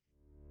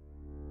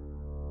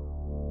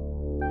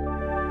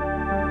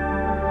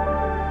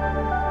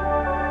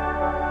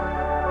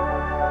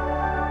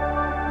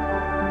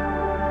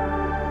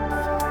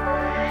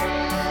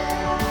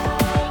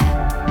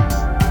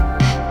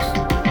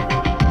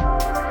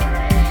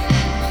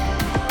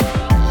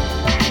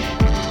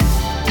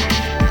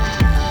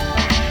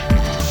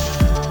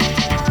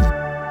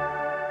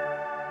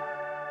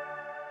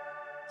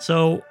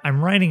So,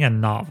 I'm writing a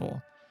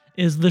novel.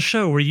 Is the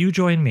show where you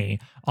join me,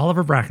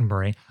 Oliver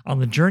Brackenbury, on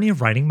the journey of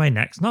writing my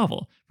next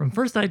novel, from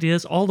first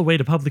ideas all the way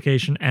to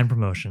publication and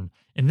promotion.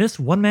 In this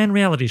one man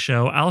reality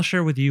show, I'll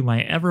share with you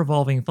my ever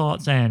evolving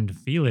thoughts and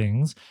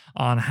feelings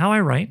on how I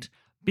write,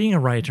 being a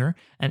writer,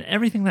 and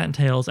everything that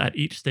entails at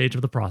each stage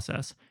of the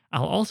process.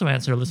 I'll also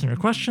answer listener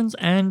questions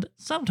and,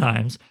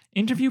 sometimes,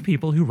 interview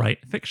people who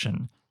write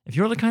fiction. If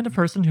you're the kind of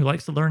person who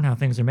likes to learn how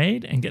things are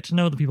made and get to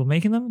know the people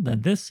making them,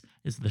 then this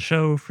is the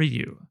show for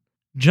you.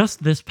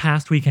 Just this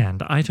past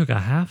weekend, I took a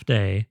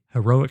half-day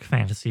heroic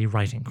fantasy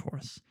writing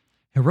course.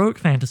 Heroic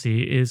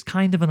fantasy is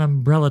kind of an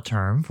umbrella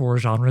term for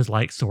genres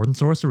like sword and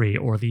sorcery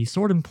or the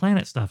sword and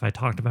planet stuff I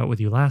talked about with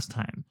you last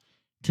time.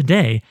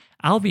 Today,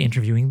 I'll be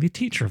interviewing the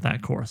teacher of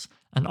that course,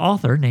 an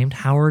author named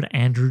Howard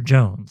Andrew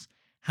Jones.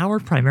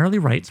 Howard primarily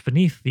writes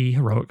beneath the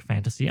heroic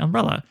fantasy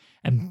umbrella,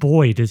 and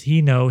boy does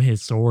he know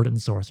his sword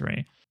and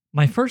sorcery.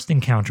 My first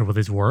encounter with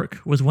his work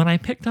was when I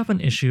picked up an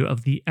issue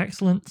of the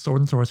excellent Sword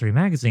and Sorcery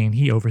magazine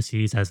he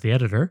oversees as the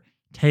editor,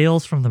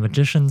 Tales from the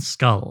Magician's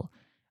Skull.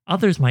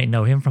 Others might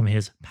know him from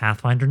his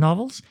Pathfinder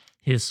novels,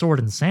 his Sword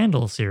and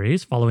Sandal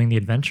series following the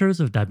adventures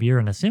of Dabir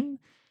and Asim,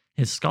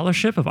 his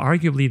scholarship of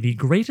arguably the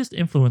greatest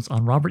influence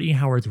on Robert E.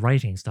 Howard's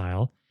writing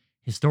style,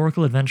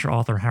 historical adventure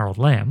author Harold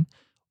Lamb,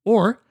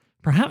 or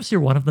perhaps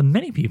you're one of the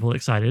many people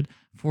excited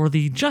for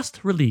the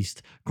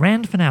just-released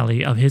grand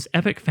finale of his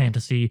epic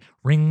fantasy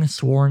Ring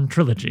Sworn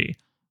trilogy,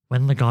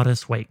 When the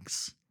Goddess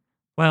Wakes.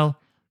 Well,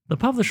 the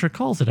publisher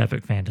calls it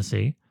epic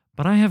fantasy,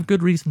 but I have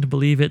good reason to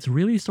believe it's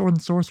really sword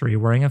and sorcery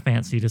wearing a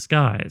fancy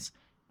disguise.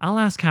 I'll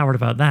ask Howard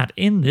about that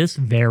in this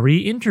very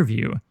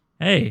interview.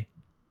 Hey,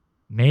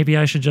 maybe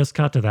I should just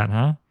cut to that,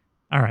 huh?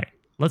 Alright,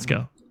 let's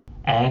go.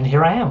 And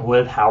here I am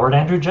with Howard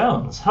Andrew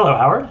Jones. Hello,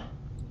 Howard.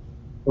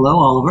 Hello,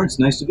 Oliver. It's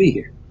nice to be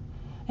here.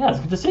 Yeah, it's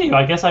good to see you.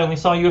 I guess I only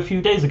saw you a few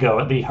days ago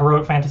at the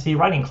Heroic Fantasy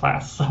writing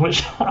class,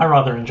 which I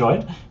rather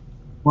enjoyed.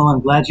 Well,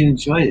 I'm glad you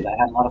enjoyed it. I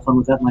had a lot of fun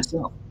with that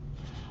myself.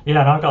 Yeah,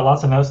 and I've got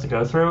lots of notes to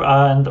go through,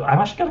 and I've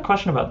actually got a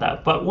question about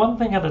that, but one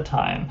thing at a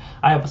time.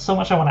 I have so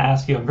much I want to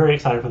ask you. I'm very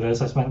excited for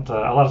this. I spent a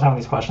lot of time on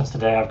these questions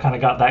today. I've kind of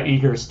got that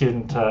eager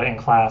student in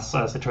class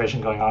situation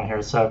going on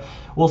here, so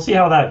we'll see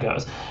how that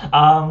goes.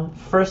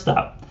 First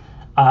up,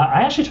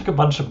 I actually took a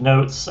bunch of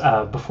notes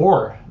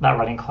before that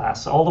writing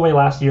class, all the way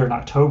last year in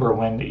October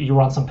when you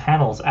were on some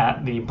panels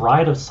at the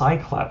Bride of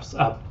Cyclops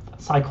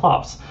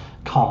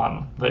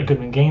Con that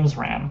Goodman Games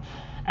ran.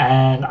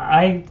 And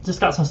I just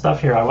got some stuff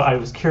here I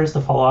was curious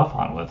to follow up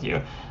on with you.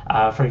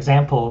 For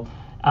example,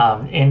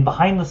 in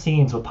Behind the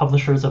Scenes with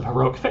Publishers of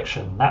Heroic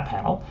Fiction, that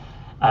panel,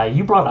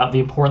 you brought up the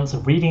importance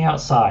of reading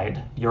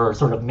outside your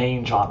sort of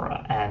main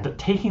genre and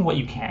taking what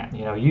you can,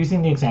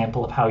 using the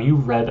example of how you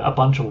read a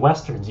bunch of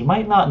Westerns you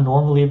might not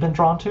normally have been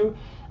drawn to,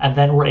 and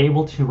then were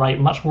able to write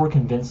much more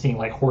convincing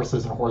like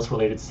horses and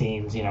horse-related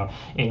scenes,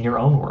 in your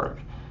own work.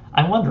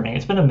 I'm wondering,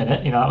 it's been a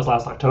minute, that was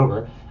last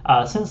October.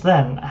 Since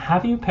then,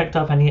 have you picked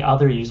up any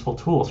other useful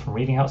tools from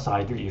reading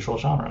outside your usual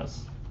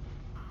genres?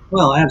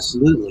 Well,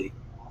 absolutely.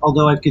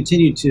 Although I've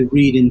continued to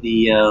read in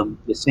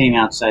the same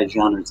outside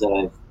genres that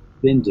I've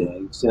been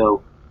doing.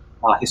 So,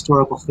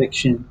 historical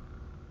fiction,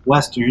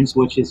 westerns,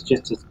 which is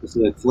just a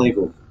specific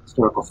flavor of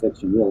historical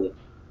fiction, really,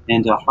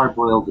 and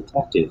hard-boiled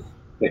detective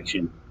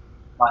fiction.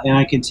 And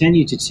I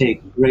continue to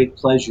take great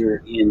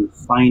pleasure in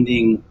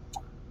finding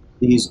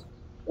these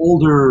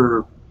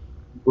older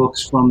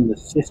books from the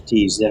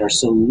 50s that are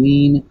so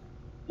lean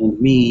and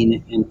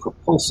mean and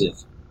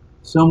propulsive.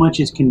 So much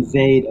is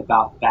conveyed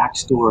about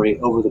backstory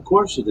over the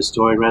course of the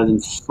story rather than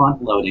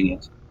front-loading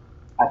it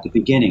at the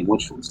beginning,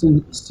 which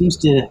seems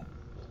to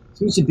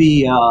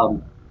be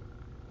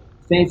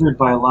favored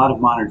by a lot of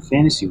modern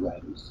fantasy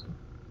writers.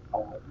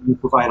 You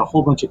provide a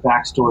whole bunch of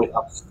backstory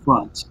up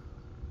front,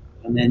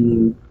 and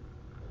then,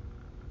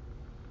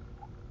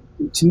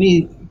 to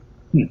me,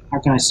 how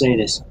can I say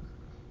this?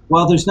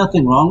 Well, there's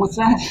nothing wrong with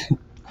that.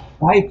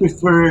 I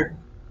prefer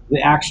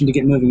the action to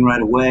get moving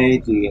right away,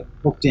 to get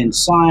hooked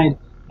inside,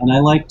 and I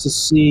like to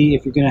see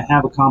if you're going to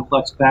have a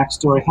complex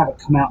backstory, have it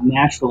come out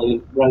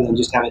naturally rather than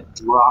just have it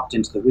dropped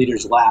into the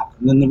reader's lap.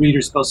 And then the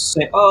reader's supposed to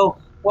say, oh,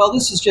 well,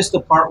 this is just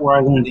the part where I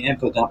learned the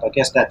info dump. I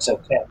guess that's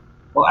okay.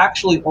 Well,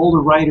 actually,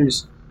 older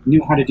writers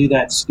knew how to do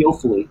that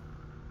skillfully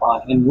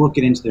and work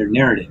it into their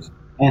narrative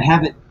and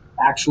have it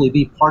actually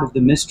be part of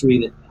the mystery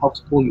that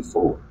helps pull you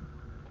forward.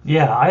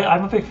 Yeah,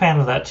 I'm a big fan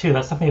of that too.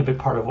 That's definitely a big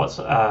part of what's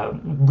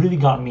really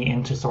gotten me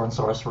into sword and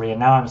sorcery. And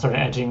now I'm sort of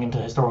edging into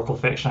historical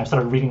fiction. I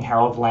started reading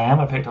Harold Lamb.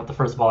 I picked up the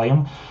first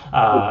volume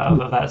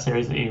of that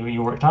series that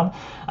you worked on.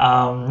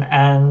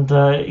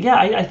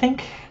 I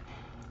think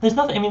there's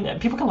nothing. I mean,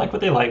 people can like what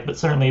they like,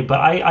 but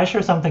I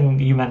share something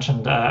you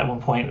mentioned at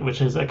one point, which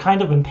is a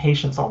kind of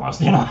impatience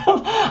almost.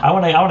 I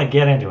want to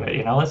get into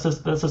it. Let's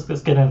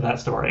get into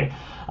that story.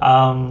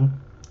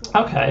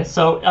 Okay,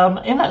 so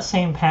in that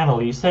same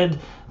panel, you said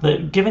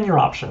that given your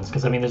options,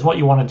 because I mean, there's what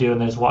you want to do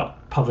and there's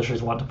what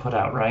publishers want to put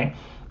out, right?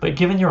 But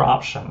given your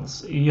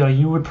options,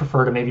 you would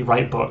prefer to maybe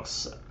write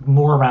books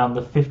more around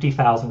the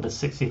 50,000 to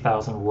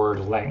 60,000 word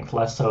length,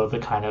 less so the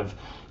kind of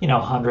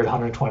 100,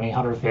 120,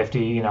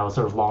 150, sort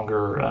of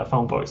longer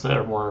phone books that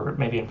are more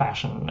maybe in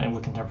fashion and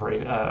with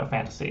contemporary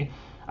fantasy.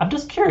 I'm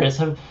just curious.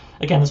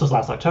 Again, this was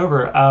last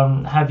October.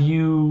 Have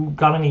you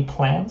got any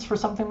plans for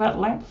something that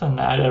length, and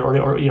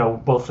or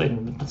both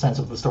in the sense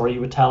of the story you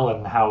would tell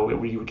and how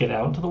you would get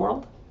out into the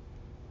world?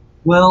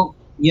 Well,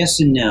 yes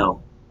and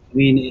no. I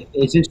mean,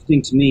 it's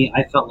interesting to me.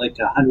 I felt like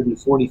a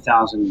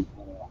 140,000,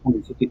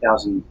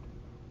 150,000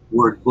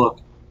 word book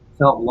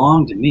felt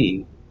long to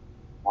me.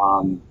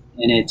 And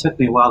it took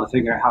me a while to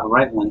figure out how to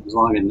write one that was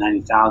longer than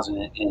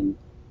 90,000. And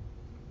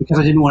because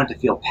I didn't want it to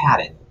feel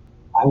padded,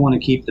 I want to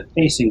keep the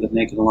pacing but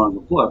make it a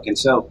longer book. And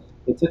so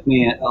it took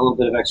me a little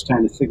bit of extra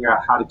time to figure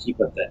out how to keep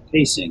up that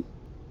pacing.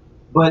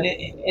 But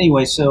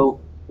anyway, so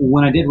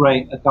when I did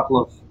write a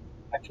couple of,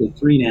 actually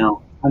three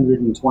now,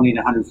 120 to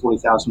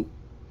 140,000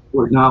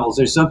 word novels,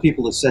 there's some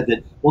people that said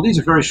that, well, these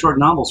are very short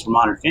novels for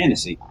modern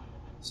fantasy.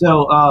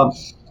 So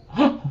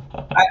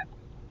I,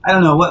 I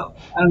don't know what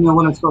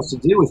I'm supposed to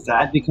do with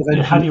that because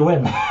Yeah, how do you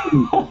win?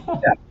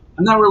 yeah,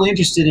 I'm not really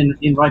interested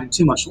in writing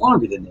too much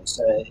longer than this.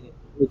 It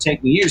would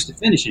take me years to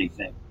finish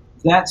anything.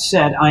 That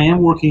said, I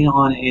am working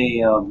on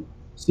a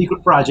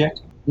secret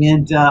project,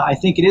 and I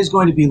think it is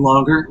going to be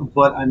longer,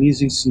 but I'm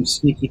using some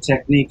sneaky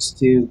techniques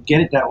to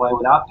get it that way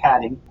without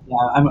padding.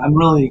 I'm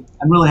really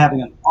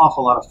having an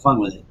awful lot of fun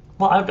with it.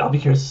 Well, I'll be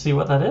curious to see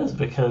what that is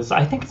because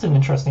I think it's an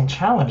interesting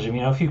challenge. I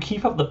mean, if you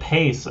keep up the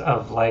pace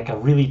of like a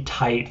really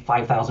tight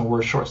 5,000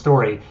 word short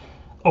story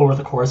over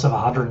the course of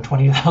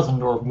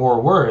 120,000 or more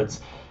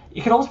words,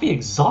 it can almost be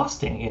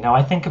exhausting.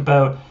 I think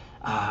about,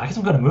 I guess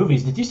I'm going to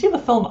movies. Did you see the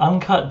film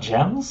Uncut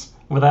Gems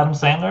with Adam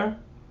Sandler?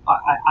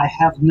 I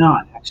have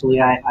not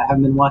actually. I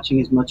haven't been watching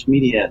as much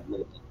media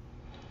lately.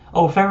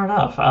 Oh, fair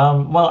enough.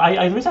 Well,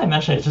 the reason I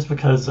mention it is just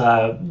because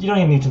you don't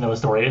even need to know the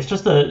story. It's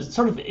just a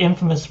sort of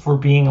infamous for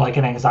being like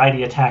an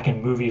anxiety attack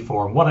in movie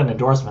form. What an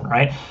endorsement,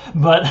 right?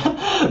 But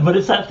but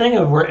it's that thing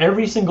of where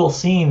every single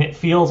scene it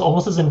feels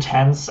almost as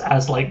intense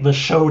as like the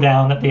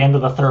showdown at the end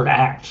of the third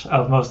act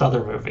of most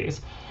other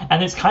movies,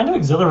 and it's kind of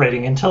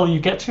exhilarating until you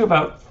get to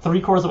about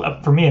three quarters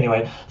of, for me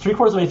anyway, three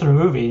quarters of the way through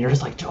the movie, and you're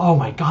just like, oh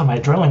my god, my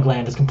adrenaline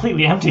gland is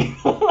completely empty.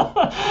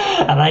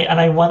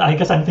 I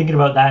guess I'm thinking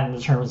about that in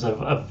terms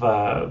of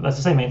let's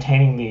just say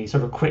maintaining the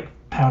sort of quick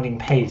pounding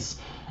pace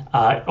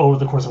over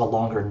the course of a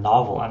longer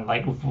novel, and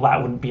like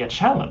that wouldn't be a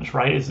challenge,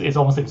 right? It's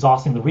almost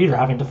exhausting the reader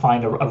having to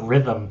find a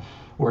rhythm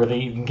where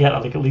you can get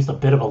like at least a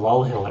bit of a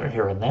lull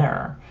here and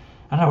there.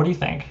 I don't know. What do you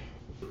think?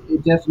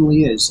 It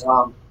definitely is.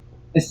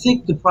 I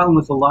think the problem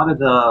with a lot of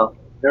the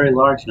very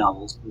large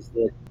novels is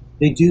that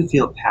they do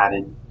feel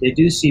padded. They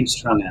do seem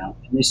strung out,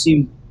 and they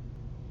seem.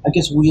 I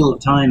guess Wheel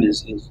of Time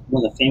is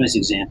one of the famous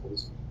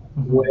examples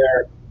Mm-hmm.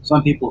 where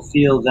some people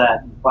feel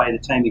that by the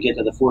time you get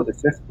to the fourth or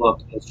fifth book,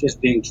 it's just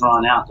being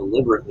drawn out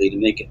deliberately to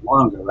make it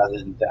longer rather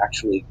than to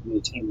actually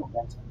maintain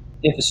momentum.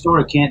 If a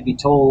story can't be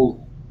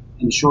told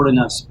in short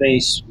enough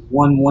space,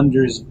 one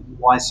wonders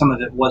why some of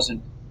it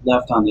wasn't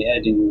left on the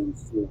editing room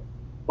floor.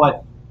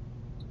 But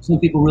some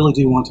people really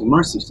do want to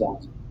immerse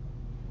themselves.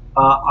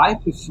 I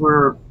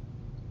prefer,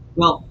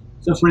 well,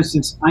 so for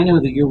instance, I know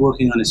that you're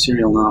working on a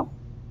serial novel.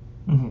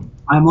 Mm-hmm.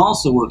 I'm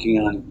also working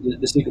on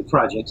the Secret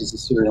Project is a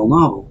serial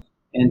novel,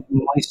 and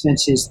my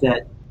sense is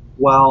that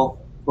while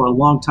for a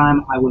long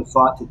time I would have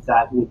thought that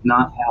that would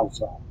not have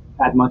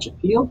had much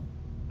appeal,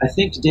 I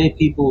think today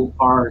people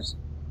are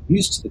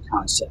used to the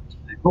concept.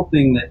 I'm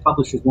hoping that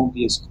publishers won't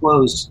be as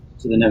closed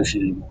to the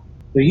notion anymore.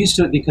 They're used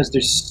to it because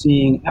they're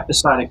seeing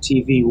episodic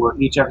TV where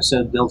each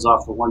episode builds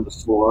off the one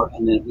before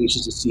and then it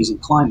reaches a season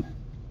climax.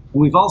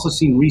 And we've also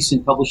seen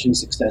recent publishing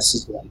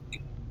successes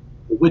like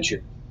The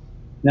Witcher.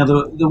 Now,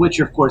 the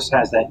Witcher, of course,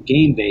 has that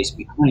game base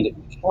behind it,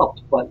 which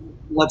helped. But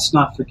let's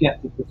not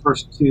forget that the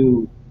first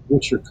two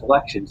Witcher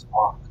collections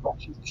are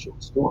collections of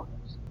short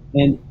stories.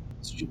 And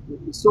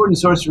Sword and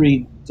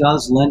Sorcery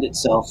does lend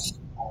itself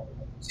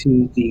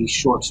to the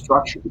short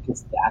structure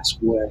because that's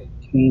where it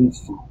came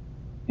from.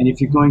 And if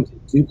you're going to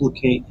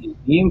duplicate and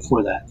aim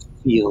for that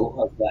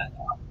feel of that,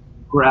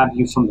 grab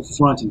you from the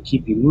front and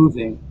keep you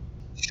moving,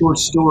 short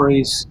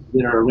stories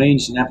that are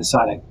arranged in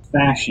episodic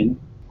fashion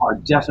are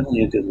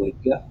definitely a good way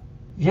to go.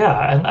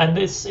 Yeah, and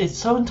it's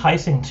so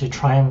enticing to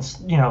try and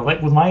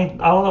like with my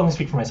I'll only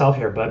speak for myself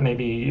here, but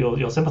maybe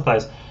you'll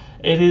sympathize.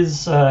 It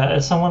is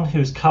as someone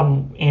who's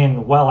come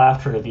in well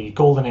after the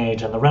golden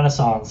age and the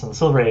Renaissance and the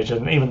Silver Age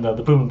and even the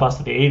boom and bust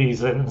of the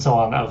 '80s and so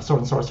on of sword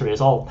and sorcery has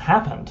all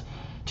happened.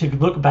 To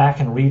look back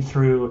and read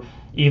through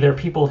either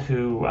people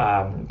who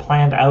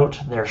planned out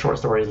their short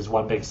stories as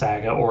one big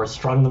saga or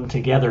strung them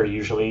together,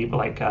 usually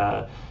like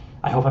I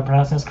hope I'm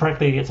pronouncing this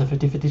correctly. It's a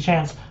 50-50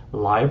 chance.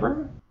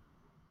 Liber?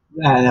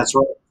 Yeah, that's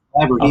right.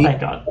 However, Oh,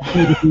 thank God.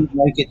 he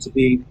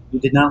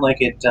did not like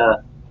it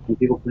when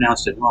people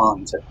pronounced it wrong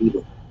and said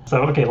Bieber.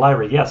 So, okay,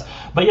 Library, yes.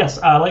 But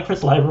yes, like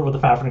Fritz Leiber with the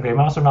Fafhrd and Grey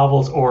Monster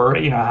novels, or,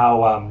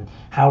 how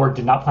Howard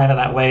did not plan it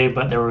that way,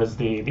 but there was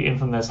the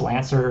infamous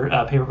Lancer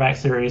paperback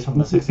series from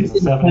the He 60s and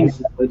didn't plan it 70s.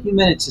 that way. He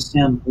meant it to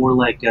sound more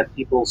like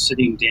people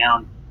sitting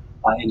down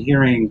and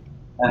hearing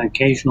an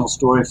occasional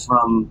story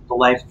from the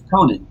life of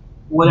Conan.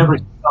 Whatever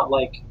he Mm. felt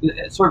like,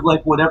 sort of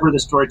like whatever the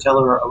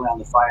storyteller around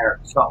the fire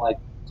felt like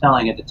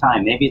telling at the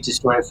time. Maybe it's a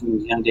story from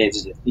his young days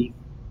as a thief.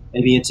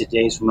 Maybe it's a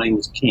days from when he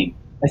was king.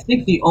 I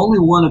think the only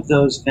one of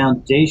those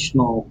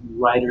foundational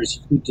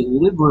writers who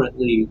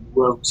deliberately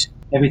wrote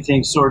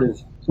everything sort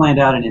of planned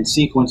out and in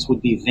sequence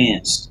would be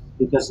Vance,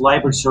 because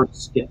Liebert sort of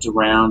skipped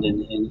around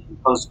and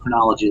imposed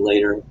chronology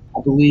later.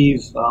 I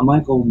believe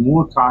Michael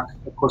Moorcock,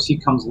 of course, he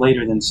comes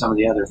later than some of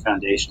the other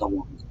foundational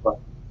ones, but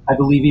I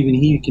believe even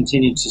he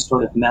continued to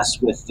sort of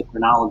mess with the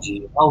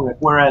chronology of Elric,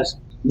 whereas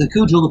the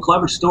Cudgel, the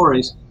clever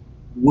stories,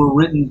 were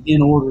written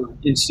in order,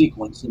 in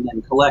sequence, and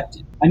then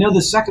collected. I know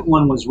the second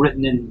one was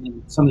written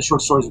in some of the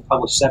short stories were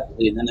published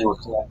separately, and then they were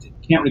collected.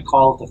 Can't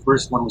recall if the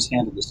first one was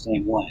handled the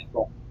same way,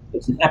 but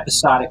it's an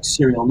episodic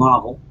serial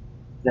novel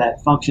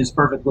that functions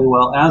perfectly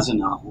well as a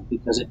novel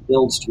because it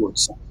builds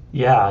towards something.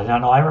 Yeah,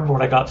 no, I remember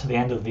when I got to the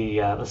end of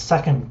the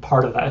second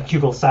part of that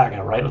Kugel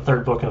saga, right, the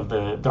third book of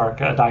the Dark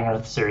Dying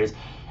Earth series,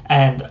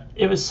 and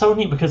it was so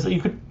neat because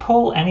you could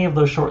pull any of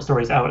those short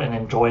stories out and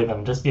enjoy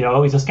them. Just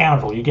oh, he's a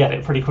scoundrel, you get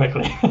it pretty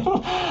quickly.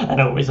 And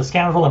oh, he's a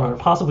scoundrel in a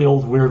possibly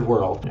old weird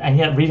world, and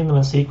yet reading them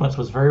in sequence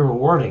was very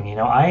rewarding.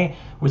 I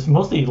was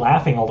mostly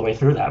laughing all the way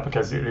through that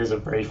because it is a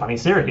very funny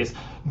series.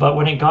 But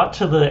when it got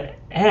to the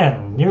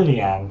end, near the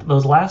end,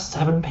 those last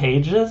 7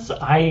 pages,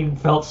 I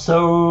felt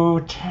so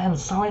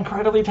tense, so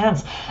incredibly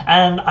tense.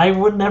 And I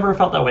would never have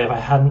felt that way if I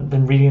hadn't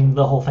been reading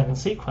the whole thing in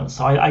sequence.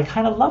 So I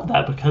kind of love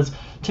that because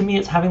to me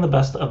it's having the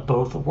best of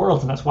both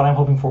worlds. And that's what I'm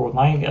hoping for with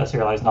my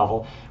serialized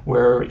novel,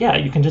 where, yeah,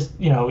 you can just,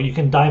 you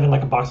can dive in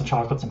like a box of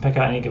chocolates and pick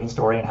out any given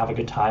story and have a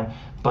good time,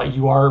 but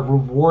you are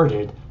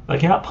rewarded.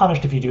 Like, you're not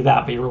punished if you do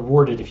that, but you're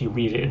rewarded if you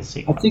read it in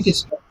sequence. I think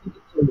it's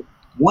a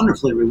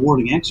wonderfully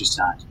rewarding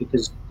exercise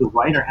because the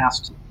writer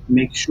has to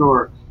make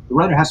sure the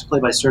writer has to play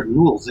by certain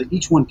rules that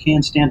each one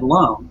can stand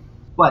alone,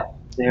 but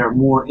they are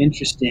more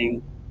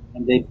interesting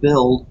and they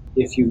build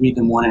if you read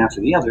them one after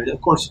the other.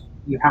 Of course,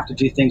 you have to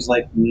do things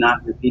like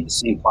not repeat the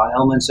same plot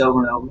elements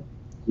over and over.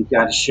 You've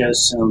got to show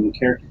some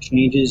character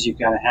changes. You've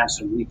got to have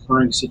some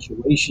recurring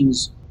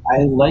situations.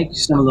 I like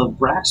some of the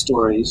Brack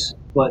stories,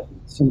 but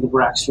some of the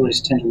Brack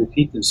stories tend to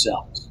repeat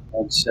themselves.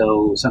 And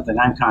so something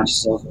I'm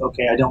conscious of,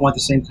 okay, I don't want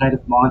the same kind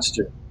of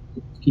monster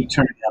to keep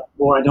turning up.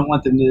 Or I don't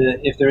want them to,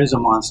 if there is a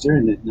monster,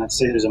 and not to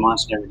say there's a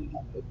monster in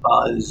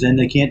everything, then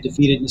they can't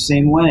defeat it in the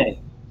same way.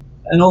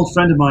 An old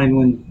friend of mine,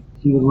 when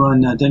he would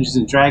run Dungeons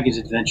and Dragons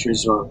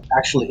adventures, or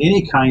actually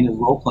any kind of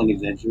role-playing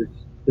adventure,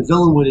 the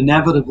villain would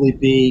inevitably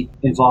be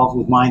involved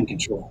with mind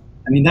control.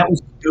 I mean, that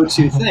was the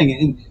go-to thing.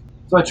 And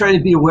so I try to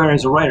be aware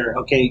as a writer,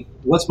 okay,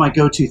 what's my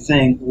go-to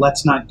thing?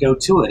 Let's not go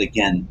to it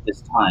again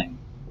this time,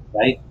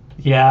 right?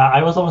 Yeah,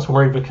 I was almost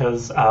worried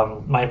because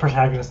my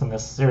protagonist in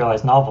this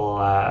serialized novel,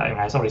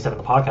 I already said in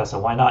the podcast, so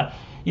why not?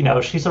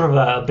 She's sort of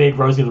a big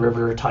Rosie the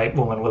Riveter type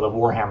woman with a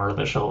warhammer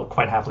that she'll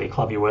quite happily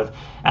club you with.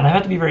 And I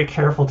had to be very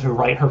careful to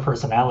write her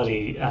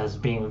personality as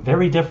being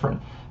very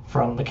different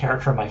from the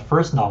character in my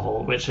first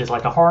novel, which is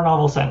like a horror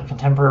novel set in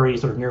contemporary,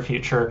 sort of near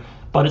future.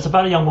 But it's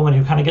about a young woman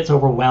who kind of gets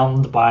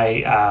overwhelmed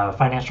by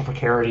financial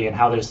precarity and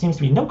how there seems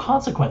to be no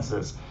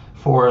consequences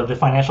for the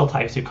financial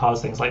types who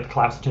caused things like the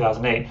collapse of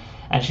 2008.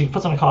 And she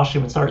puts on a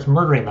costume and starts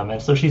murdering them.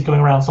 And so she's going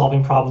around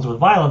solving problems with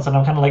violence. And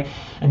I'm kind of like,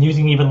 and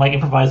using even like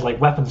improvised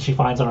like weapons she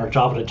finds on her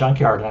job at a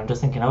junkyard. And I'm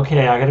just thinking,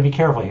 okay, I got to be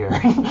careful here.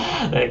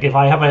 Like if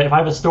I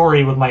have a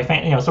story with my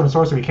sword and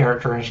sorcery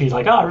character, and she's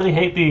like, oh, I really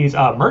hate these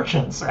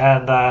merchants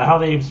and how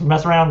they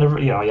mess around.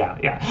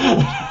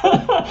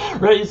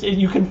 Right?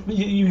 You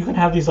can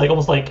have these like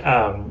almost like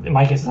in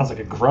my case it sounds like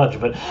a grudge,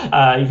 but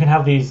you can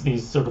have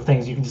these sort of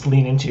things you can just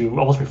lean into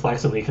almost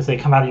reflexively because they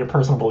come out of your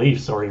personal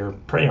beliefs or your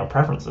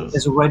preferences.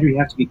 As a writer,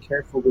 you have to be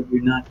careful that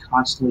you're not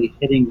constantly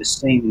hitting the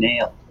same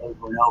nail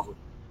over and over.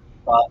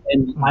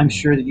 And I'm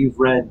sure that you've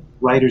read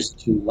writers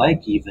that you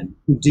like even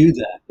who do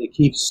that. They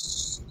keep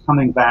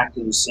coming back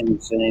to the same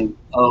thing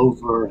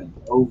over and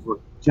over.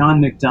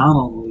 John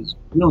McDonnell was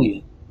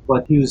brilliant,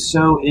 but he was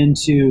so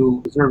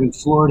into preserving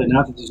Florida,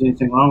 not that there's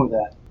anything wrong with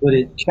that, but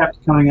it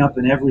kept coming up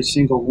in every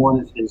single one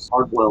of his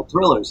hard-boiled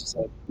thrillers. It's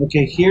like,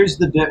 okay, here's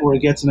the bit where he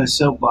gets in a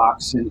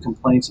soapbox and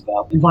complains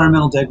about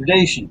environmental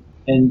degradation.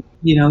 And,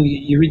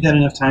 you read that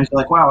enough times,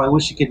 you're like, wow, I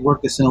wish you could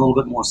work this in a little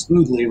bit more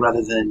smoothly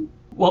rather than...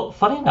 Well,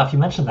 funny enough, you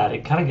mentioned that.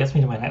 It kind of gets me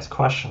to my next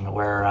question,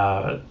 where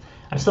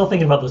I'm still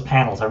thinking about those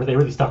panels. They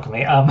really stuck with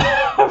me.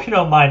 If you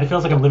don't mind, it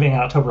feels like I'm living in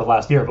October of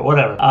last year, but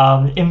whatever.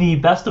 In the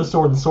Best of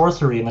Sword and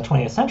Sorcery in the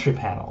 20th Century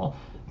panel,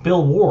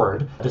 Bill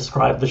Ward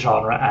described the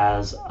genre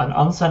as an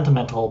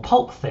unsentimental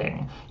pulp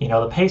thing.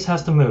 The pace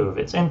has to move.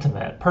 It's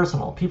intimate,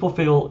 personal. People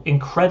feel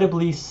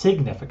incredibly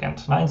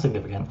significant, not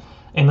insignificant,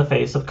 in the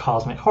face of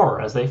cosmic horror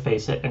as they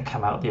face it and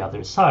come out the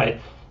other side.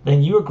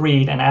 Then you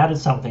agreed and added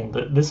something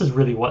that this is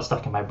really what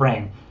stuck in my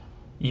brain.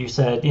 You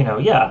said,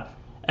 yeah,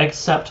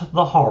 accept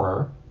the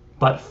horror,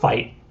 but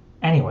fight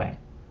anyway.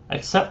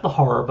 Accept the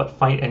horror, but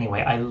fight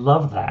anyway. I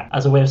love that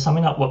as a way of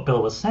summing up what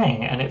Bill was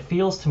saying, and it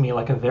feels to me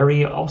like a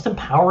very almost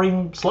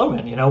empowering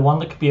slogan, one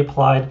that could be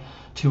applied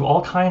to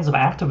all kinds of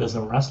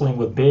activism wrestling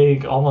with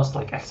big, almost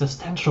like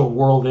existential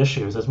world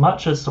issues, as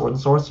much as Sword and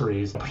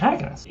Sorcery's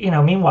protagonists.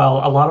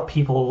 Meanwhile, a lot of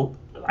people,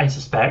 I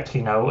suspect,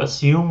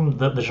 assume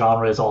that the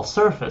genre is all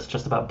surface,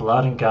 just about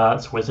blood and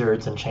guts,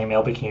 wizards, and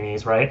chainmail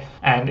bikinis, right?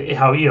 And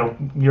how,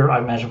 you're, I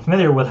imagine,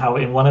 familiar with how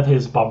in one of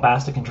his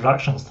bombastic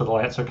introductions to the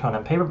Lancer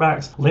Conan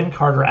paperbacks, Lynn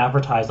Carter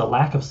advertised a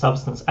lack of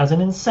substance as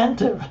an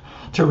incentive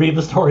to read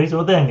the stories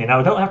within.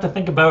 Don't have to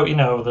think about,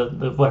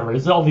 the whatever,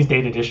 there's all these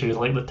dated issues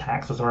like the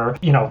taxes, or,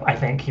 I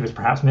think he was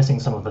perhaps missing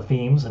some of the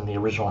themes in the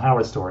original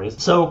Howard stories.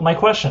 So my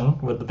question,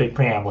 with the big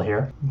preamble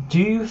here, do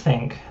you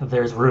think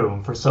there's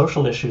room for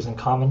social issues and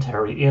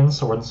commentary in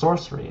Sword and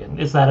Sorcery, and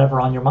is that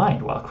ever on your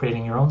mind while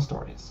creating your own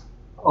stories?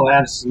 Oh,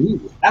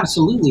 absolutely.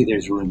 Absolutely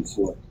there's room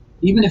for it.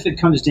 Even if it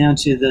comes down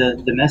to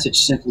the message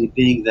simply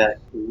being that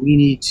we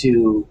need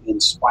to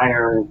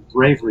inspire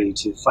bravery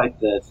to fight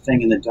the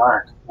thing in the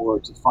dark, or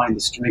to find the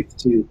strength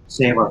to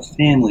save our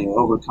family or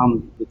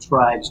overcome the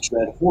tribe's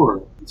dread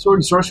horror. Sword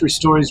and Sorcery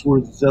stories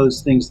were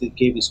those things that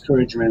gave us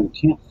courage around the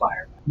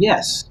campfire.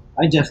 Yes,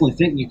 I definitely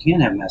think you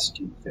can have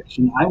messaging in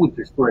fiction. I would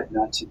prefer it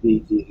not to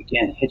be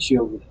again, hit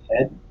you over the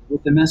head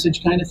with the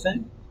message kind of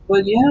thing.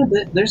 But yeah,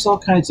 there's all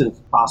kinds of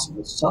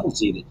possible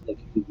subtlety that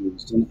could be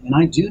used, and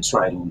I do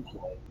try to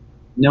employ it.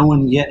 No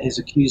one yet has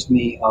accused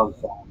me of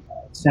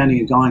sounding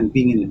a gong and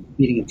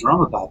beating a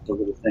drum about the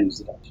little things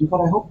that I do,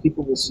 but I hope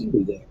people will see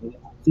me there.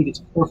 I think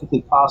it's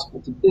perfectly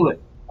possible to do it.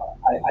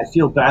 I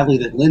feel badly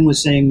that Lynn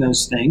was saying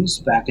those things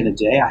back in the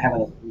day. I have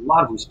a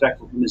lot of respect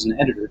for him as an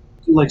editor.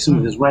 I do like some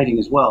of his writing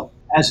as well.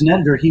 As an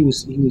editor, he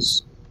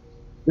was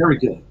very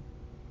good.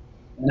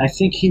 And I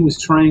think he was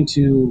trying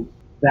to,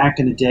 back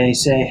in the day,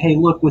 say, hey,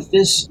 look, with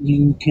this,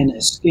 you can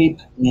escape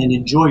and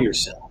enjoy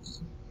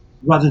yourselves.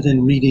 Rather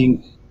than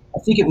reading, I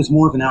think it was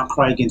more of an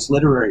outcry against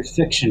literary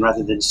fiction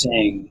rather than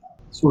saying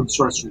Sword and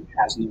Sorcery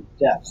has no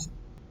depth.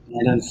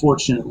 And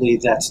unfortunately,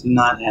 that's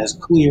not as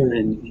clear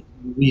in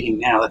reading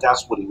now that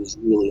that's what he was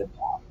really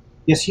about.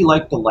 Yes, he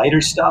liked the lighter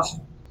stuff.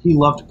 He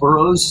loved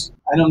Burroughs.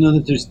 I don't know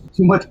that there's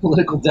too much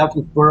political depth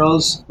with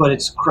Burroughs, but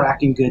it's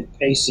cracking good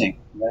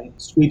pacing, right?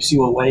 It sweeps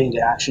you away into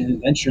action and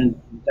adventure,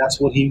 and that's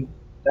what he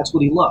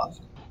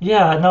loved.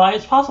 Yeah, no,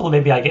 it's possible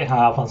maybe I get hung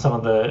up on some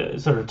of the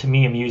sort of, to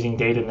me, amusing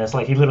datedness.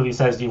 Like, he literally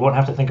says, you won't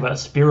have to think about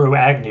Spiro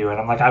Agnew,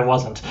 and I'm like, I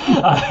wasn't.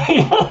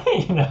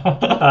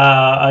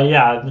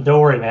 Yeah,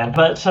 don't worry, man.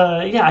 But,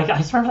 yeah, I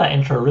just remember that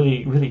intro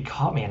really, really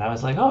caught me, and I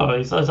was like, oh,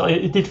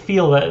 it did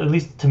feel that, at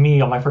least to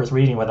me on my first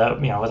reading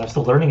without, as I'm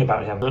still learning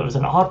about him, it was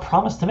an odd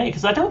promise to make,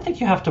 because I don't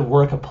think you have to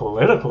work a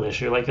political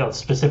issue, like,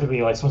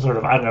 specifically, like, some sort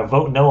of, I don't know,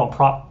 vote no on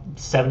Prop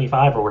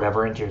 75 or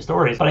whatever into your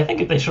stories, but I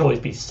think they should always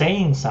be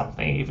saying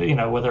something,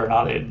 whether or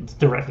not it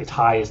directly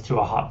ties to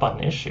a hot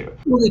button issue.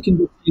 Well, they can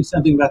be saying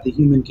something about the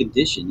human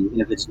condition,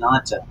 even if it's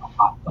not a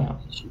hot button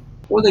issue.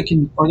 Or they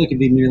can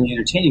be merely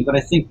entertaining. But I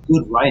think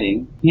good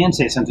writing can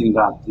say something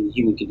about the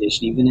human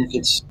condition, even if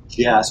it's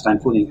just, I'm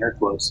putting air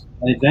quotes,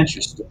 an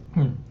adventure story.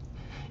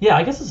 Yeah,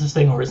 I guess it's this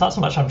thing where it's not so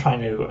much I'm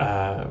trying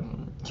to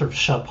sort of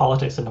shove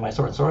politics into my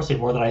Sword and Sorcery,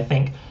 more that I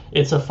think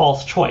it's a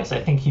false choice. I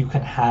think you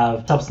can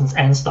have substance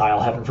and style,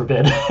 heaven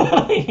forbid.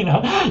 You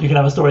can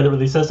have a story that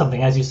really says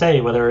something, as you say,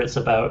 whether it's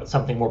about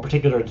something more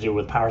particular to do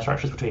with power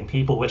structures between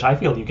people, which I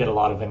feel you get a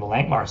lot of in the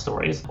Lankmar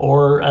stories,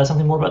 or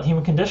something more about the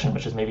human condition,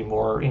 which is maybe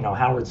more,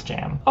 Howard's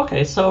jam.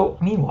 Okay, so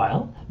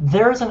meanwhile,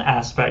 there's an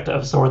aspect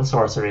of Sword and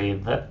Sorcery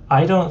that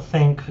I don't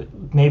think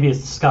maybe is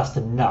discussed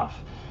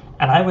enough,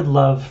 and I would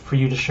love for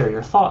you to share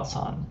your thoughts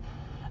on.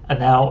 And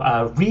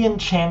now,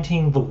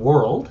 re-enchanting the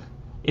world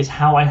is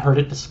how I heard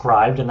it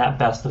described in that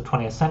Best of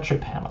 20th Century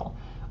panel.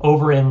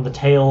 Over in the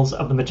Tales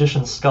of the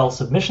Magician's Skull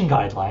submission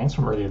guidelines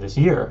from earlier this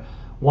year,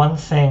 one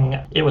thing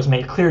it was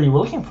made clear you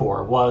were looking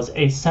for was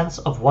a sense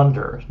of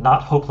wonder,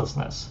 not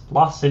hopelessness,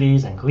 lost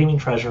cities and gleaming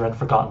treasure and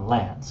forgotten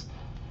lands.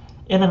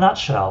 In a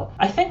nutshell,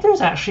 I think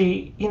there's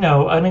actually,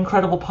 an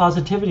incredible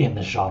positivity in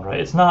this genre.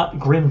 It's not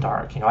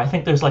grimdark. I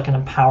think there's like an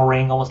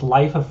empowering, almost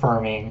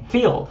life-affirming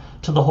feel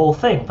to the whole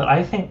thing that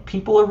I think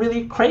people are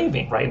really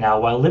craving right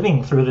now while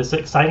living through this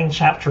exciting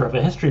chapter of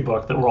a history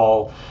book that we're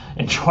all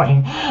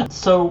enjoying.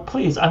 So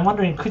please, I'm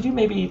wondering, could you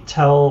maybe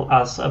tell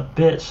us a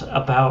bit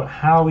about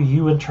how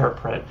you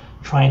interpret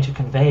trying to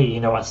convey,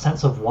 a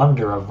sense of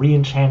wonder, of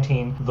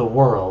re-enchanting the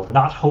world,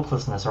 not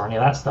hopelessness or any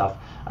of that stuff,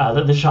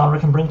 that this genre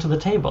can bring to the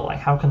table? Like,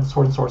 how can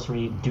Sword and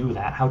Sorcery do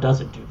that? How does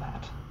it do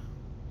that?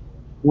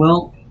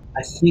 Well,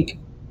 I think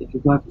if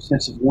you're going for a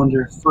sense of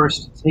wonder,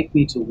 first, take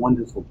me to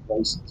wonderful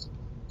places.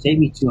 Take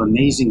me to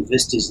amazing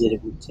vistas that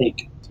it would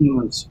take a team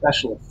of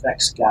special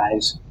effects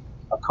guys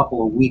a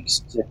couple of weeks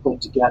to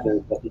put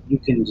together, but that you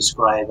can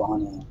describe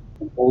on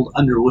an old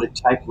Underwood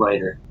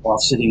typewriter while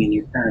sitting in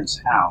your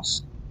parents'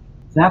 house.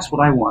 That's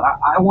what I want.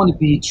 I want to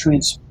be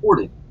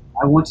transported.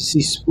 I want to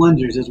see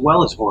splendors as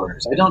well as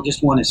horrors. I don't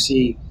just want to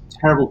see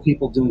terrible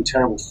people doing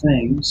terrible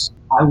things.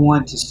 I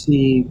want to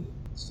see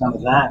some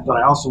of that, but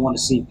I also want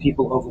to see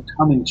people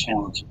overcoming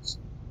challenges.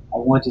 I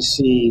want to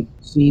see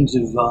scenes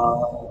of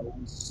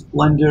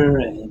splendor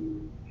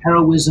and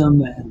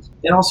heroism, and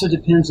it also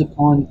depends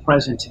upon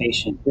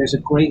presentation. There's a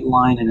great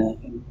line in a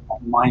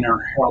minor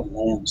Harold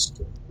Lamb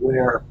story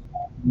where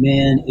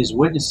man is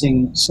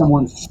witnessing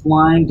someone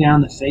flying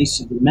down the face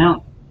of the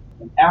mountain.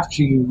 And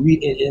after you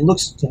read it, it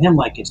looks to him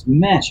like it's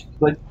magic.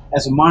 But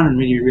as a modern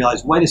reader, you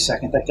realize, wait a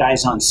second, that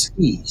guy's on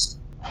skis.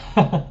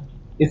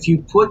 If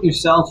you put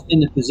yourself in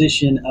the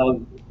position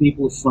of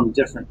people from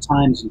different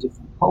times and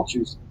different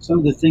cultures, some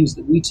of the things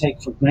that we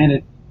take for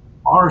granted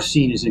are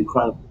seen as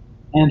incredible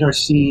and are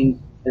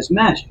seen as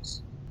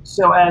magics.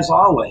 So as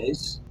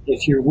always,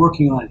 if you're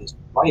working on it as a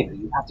writer,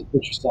 you have to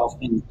put yourself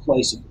in the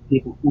place of the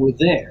people who were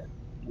there.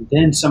 And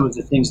then some of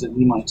the things that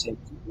we might take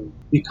for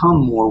granted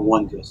become more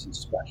wondrous and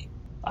special.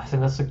 I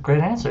think that's a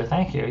great answer.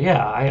 Thank you.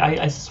 Yeah, I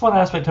just one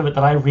aspect of it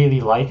that I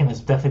really like, and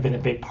has definitely been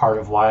a big part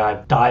of why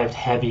I've dived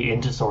heavy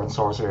into sword and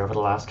sorcery over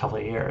the last couple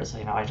of years.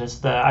 You know, I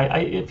just,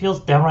 it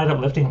feels downright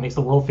uplifting. It makes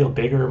the world feel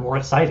bigger and more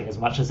exciting, as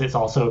much as it's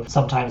also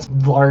sometimes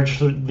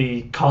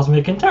largely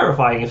cosmic and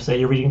terrifying. If, say,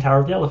 you're reading Tower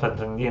of the Elephant,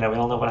 and we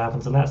all know what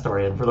happens in that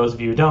story. And for those of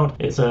you who don't,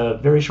 it's a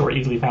very short,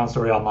 easily found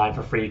story online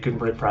for free.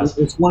 Gutenberg Press.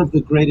 It's one of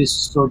the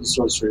greatest sword and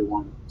sorcery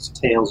ones.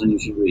 Tales, and you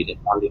should read it.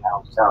 Tower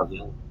of the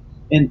Elephant.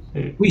 And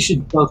we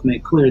should both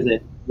make clear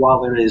that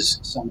while there is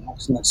some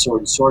excellent sword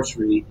and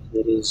sorcery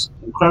that is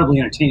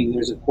incredibly entertaining,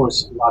 there's, of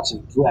course, lots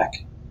of dreck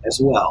as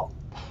well.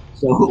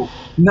 So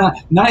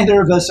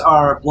neither of us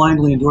are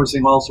blindly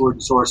endorsing all sword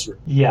and sorcery.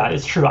 Yeah,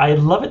 it's true. I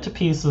love it to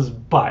pieces,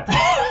 but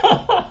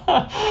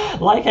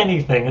like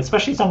anything,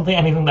 especially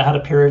anything that had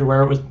a period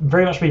where it was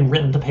very much being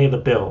written to pay the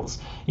bills.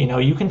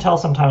 You can tell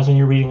sometimes when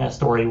you're reading a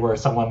story where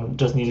someone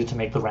just needed to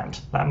make the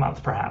rent that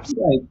month, perhaps.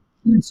 Right.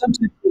 And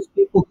sometimes there's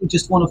people who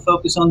just want to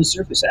focus on the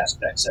surface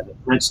aspects of it.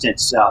 For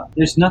instance,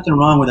 there's nothing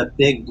wrong with a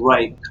big,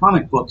 bright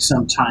comic book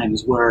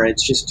sometimes where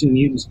it's just two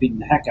mutants beating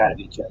the heck out of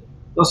each other.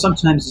 Though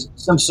sometimes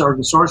some sword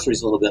and sorcery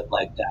is a little bit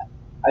like that.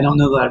 I don't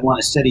know that I'd want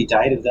a steady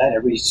diet of that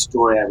every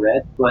story I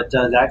read, but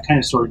that kind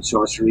of sword and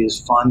sorcery is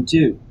fun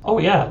too. Oh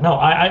yeah, no,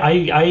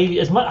 I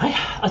as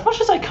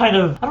much as I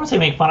don't want to say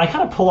make fun, I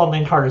kind of pull on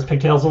Lin Carter's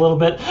pigtails a little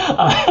bit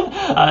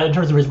in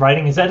terms of his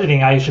writing, his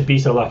editing. I should be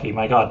so lucky,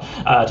 my God,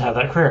 to have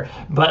that career.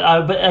 But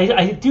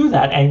I do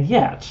that, and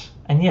yet,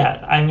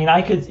 I mean,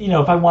 I could,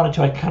 if I wanted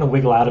to, I kind of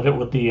wiggle out of it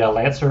with the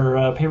Lancer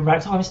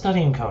paperbacks. Oh, I'm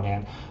studying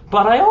Conan.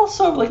 But I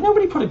also,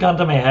 nobody put a gun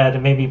to my head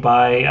and maybe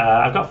buy,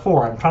 I've got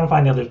 4, I'm trying to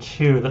find the other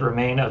 2 that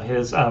remain of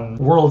his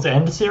World's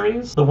End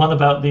series. The one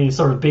about the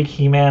sort of big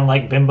He-Man,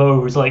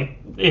 bimbo who's,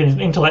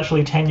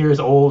 intellectually 10 years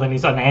old, and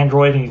he's an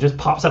android, and he just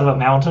pops out of a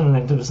mountain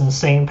into this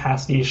insane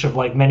pastiche of,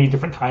 many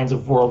different kinds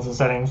of worlds and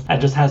settings,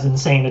 and just has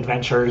insane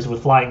adventures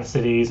with flying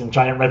cities and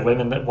giant red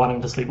women that want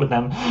him to sleep with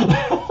them.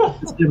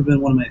 It's never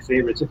been one of my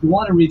favorites. If you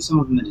want to read some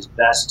of them at his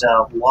best,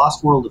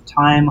 Lost World of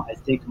Time, I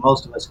think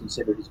most of us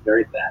consider his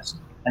very best.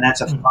 And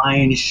that's a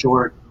fine,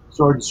 short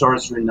sword and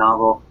sorcery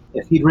novel.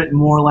 If he'd written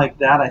more like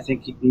that, I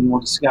think he'd be more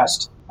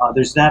discussed.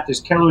 There's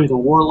Kellery the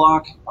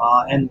Warlock,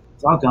 and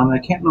doggone, I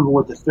can't remember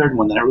what the third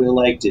one that I really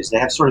liked is. They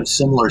have sort of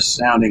similar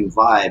sounding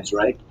vibes,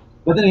 right?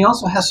 But then he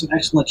also has some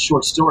excellent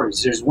short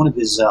stories. There's one of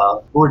his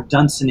Lord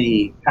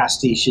Dunsany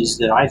pastiches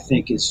that I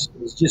think is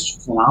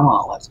just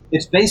phenomenal.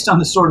 It's based on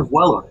the Sword of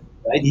Welleran,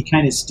 right? He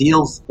kind of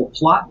steals the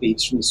plot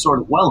beats from the Sword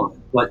of Welleran,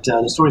 but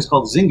the story is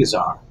called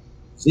Zingazar.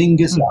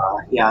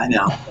 Zingazar, yeah, I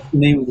know. That's the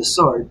name of the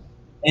sword.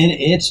 And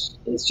it's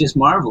just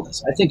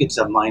marvelous. I think it's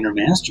a minor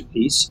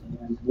masterpiece,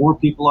 and more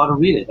people ought to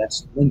read it.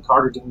 That's Lin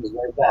Carter doing his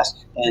very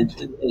best. And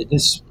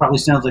this probably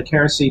sounds like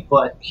heresy,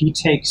 but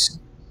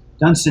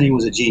Dunsany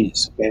was a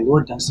genius, okay?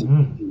 Lord Dunsany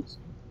was a genius.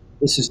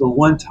 This is the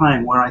one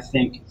time where I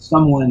think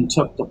someone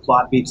took the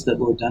plot beats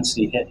that Lord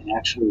Dunsany hit and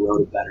actually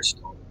wrote a better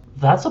story.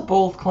 That's a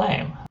bold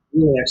claim.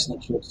 Really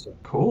excellent short story.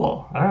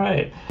 Cool. All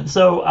right.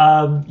 So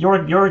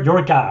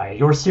your guy,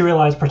 your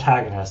serialized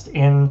protagonist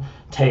in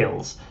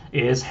Tales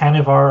is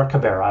Hanivar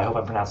Cabrera. I hope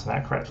I'm pronouncing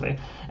that correctly.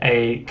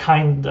 A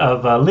kind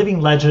of living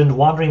legend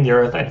wandering the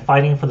earth and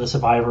fighting for the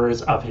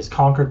survivors of his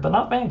conquered but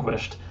not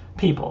vanquished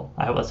people.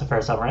 I hope that's a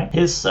fair summary.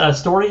 His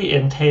story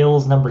in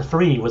Tales number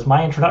 3 was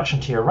my introduction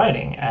to your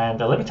writing, and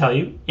let me tell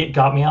you, it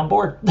got me on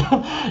board.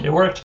 It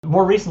worked.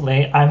 More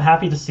recently, I'm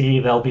happy to see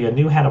there'll be a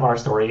new Hanivar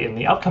story in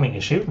the upcoming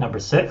issue, number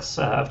 6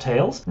 of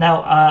Tales.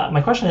 Now, my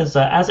question is,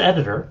 as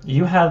editor,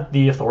 you had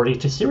the authority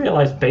to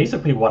serialize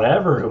basically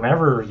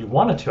whomever you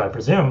wanted to, I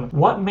presume.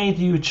 What made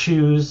you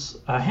choose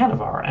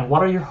Hanivar, and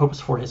what are your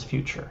hopes for his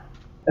future?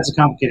 That's a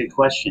complicated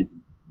question.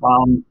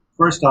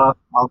 First off,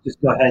 I'll just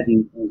go ahead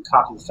and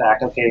copy the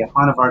fact, okay,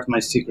 Hanivar is my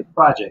secret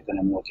project that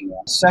I'm working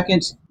on.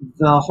 Second,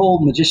 the whole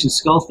Magician's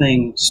Skull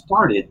thing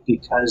started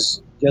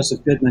because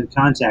Joseph Goodman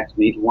contacted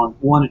me,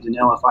 wanted to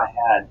know if I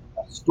had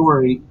a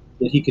story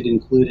that he could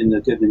include in the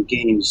Goodman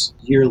Games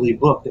yearly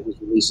book that was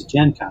released at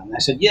Gen Con. And I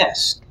said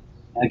yes.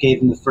 And I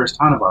gave him the first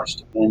Hanivar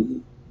story.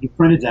 And he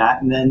printed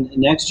that, and then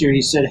next year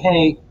he said,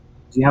 hey,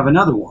 do you have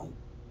another one?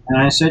 And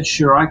I said,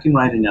 sure, I can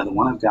write another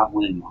one. I've got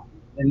one in mind.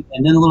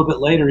 And then a little bit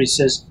later he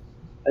says,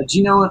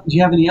 Do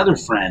you have any other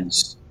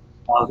friends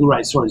who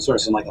write sword and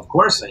sorcery? I'm like, of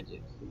course I do.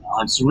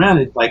 I'm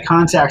surrounded by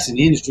contacts in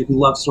the industry who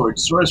love sword and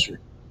sorcery.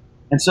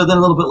 And so then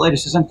a little bit later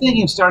says, I'm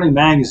thinking of starting a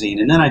magazine.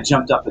 And then I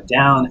jumped up and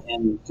down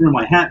and threw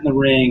my hat in the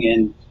ring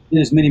and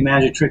did as many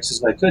magic tricks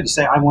as I could to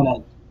say, I want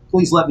to,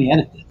 please let me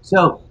edit this.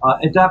 So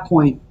at that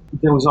point,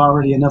 there was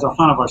already another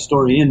Hanavar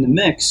story in the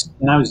mix,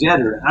 and I was the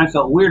editor, and I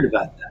felt weird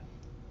about that.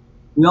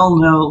 We all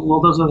know, well,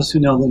 those of us who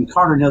know Lynn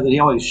Carter know that he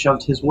always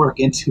shoved his work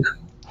into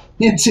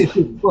his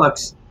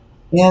books.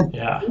 And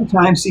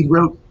sometimes he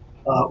wrote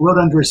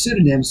under a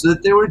pseudonym so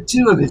that there were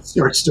two of his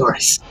short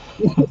stories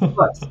in his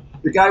books.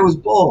 The guy was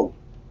bold.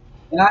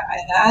 And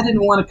I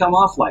didn't want to come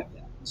off like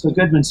that. So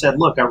Goodman said,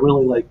 look, I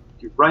really like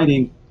your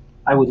writing.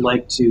 I would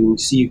like to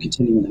see you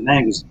continue in the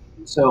magazine.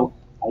 And so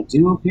I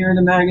do appear in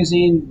the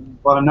magazine,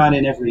 but I'm not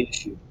in every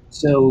issue.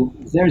 So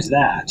there's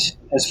that.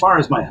 As far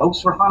as my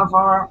hopes for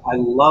Hanavar, I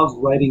love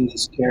writing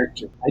this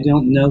character. I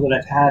don't know that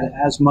I've had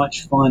as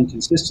much fun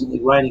consistently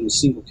writing a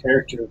single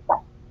character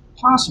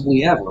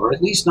possibly ever, or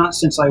at least not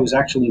since I was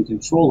actually in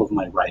control of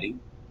my writing.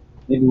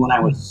 Maybe when I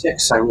was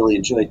 6, I really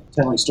enjoyed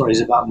telling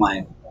stories about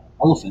my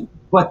elephant.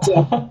 But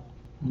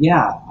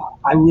yeah,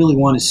 I really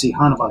want to see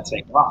Hanavar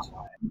take off.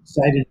 I'm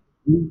excited,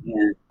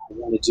 and I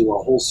want to do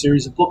a whole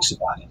series of books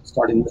about it,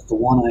 starting with the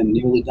one I'm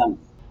nearly done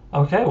with.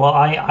 Okay, well,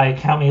 I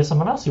count me as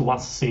someone else who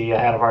wants to see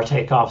Hanavar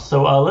take off.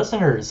 So,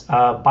 listeners,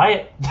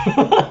 buy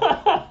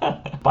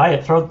it. Buy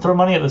it. Throw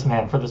money at this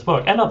man for this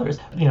book and others.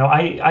 You know,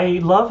 I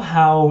love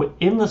how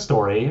in the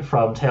story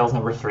from Tales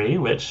number 3,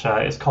 which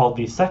is called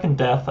The Second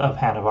Death of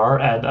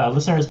Hanavar, and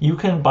listeners, you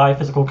can buy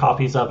physical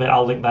copies of it.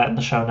 I'll link that in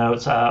the show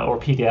notes, or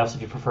PDFs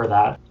if you prefer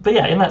that. But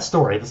yeah, in that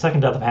story, The Second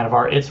Death of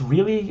Hanavar, it's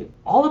really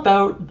all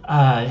about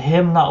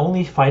him not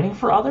only fighting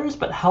for others,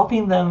 but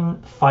helping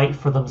them fight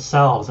for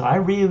themselves. And I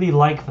really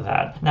like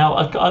that. Now,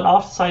 an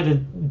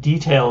off-sided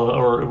detail,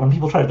 or when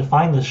people try to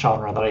define this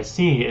genre that I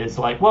see, is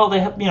like, well, they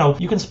have,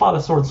 you can spot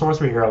a sword and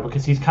sorcery hero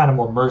because he's kind of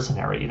more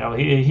mercenary.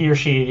 He or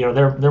she,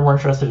 they're more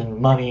interested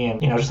in money and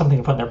just something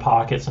to put in their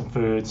pocket, some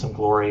food, some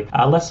glory,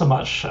 less so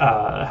much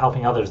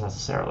helping others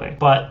necessarily.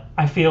 But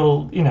I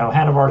feel,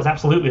 Hanavar is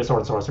absolutely a sword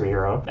and sorcery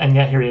hero, and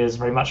yet here he is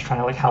very much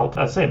trying to help,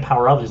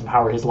 empower others,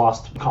 empower his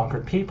lost,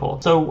 conquered people.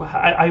 So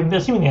I'm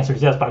assuming the answer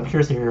is yes, but I'm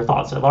curious to hear your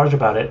thoughts at large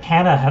about it.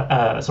 Can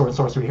a sword and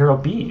sorcery hero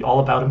be all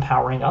about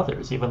empowering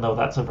others, even though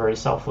that's a very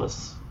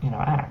selfless,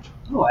 act?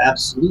 Oh,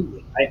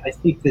 absolutely. I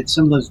think that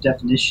some of those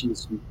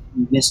definitions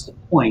miss the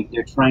point.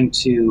 They're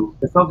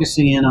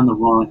focusing in on the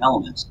wrong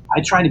elements.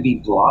 I try to be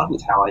broad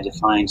with how I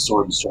define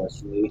sword and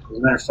sorcery. As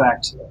a matter of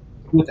fact,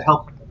 with the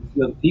help of a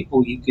few other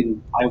people,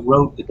 I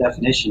wrote the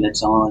definition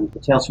that's on the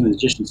Tales from the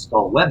Magician's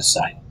Skull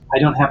website. I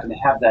don't happen to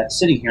have that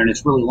sitting here, and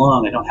it's really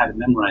long. I don't have it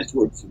memorized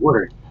word for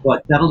word,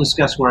 but that'll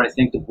discuss where I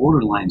think the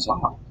borderlines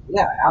are.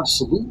 Yeah,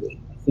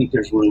 absolutely. I think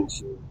there's room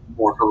for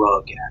more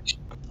heroic action.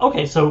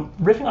 Okay, so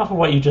riffing off of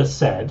what you just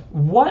said,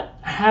 what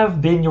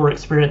have been your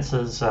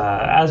experiences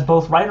as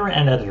both writer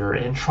and editor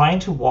in trying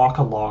to walk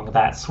along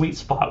that sweet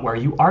spot where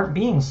you aren't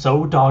being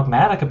so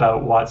dogmatic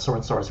about what sword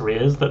and sorcery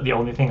is that the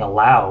only thing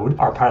allowed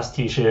are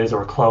pastiches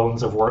or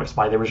clones of works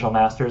by the original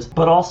masters,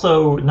 but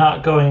also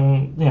not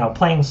going,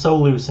 playing so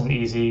loose and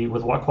easy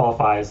with what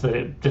qualifies that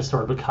it just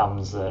sort of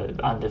becomes an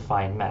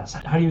undefined mess?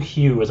 How do you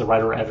hew as a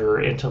writer or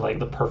editor into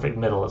the perfect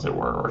middle, as it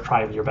were, or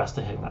try your best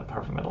to hit that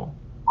perfect middle?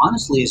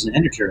 Honestly, as an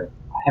editor,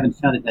 I haven't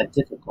found it that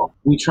difficult.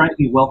 We try to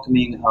be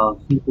welcoming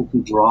of people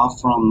who draw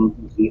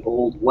from the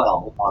old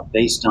well,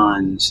 based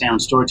on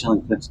sound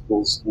storytelling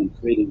principles and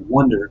creating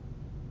wonder,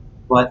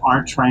 but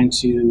aren't trying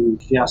to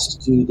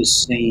just do the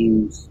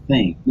same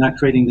thing, not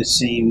creating the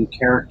same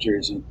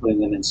characters and putting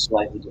them in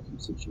slightly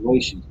different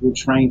situations. We're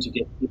trying to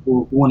get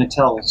people who want to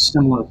tell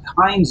similar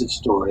kinds of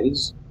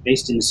stories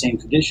based in the same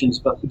traditions,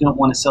 but who don't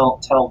want to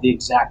tell the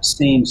exact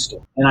same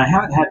story. And I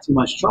haven't had too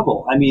much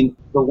trouble. I mean,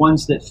 the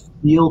ones that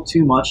feel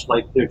too much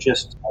like they're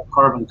just a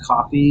carbon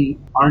copy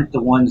aren't the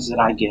ones that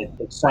I get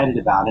excited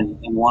about and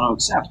want to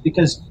accept.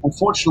 Because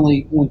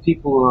unfortunately, when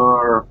people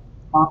are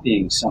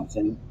copying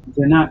something,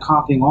 they're not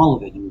copying all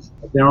of it.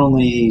 They're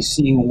only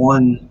seeing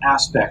one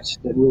aspect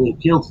that really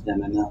appealed to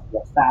them, and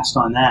they'll fast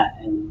on that.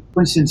 And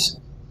for instance,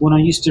 when I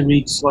used to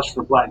read Slush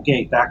for Black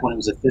Gate, back when it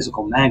was a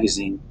physical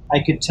magazine, I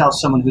could tell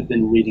someone who'd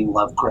been reading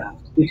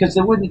Lovecraft, because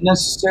they wouldn't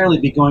necessarily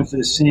be going for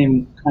the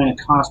same kind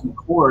of cosmic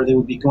horror. They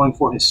would be going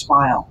for his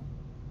style.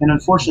 And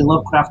unfortunately,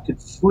 Lovecraft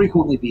could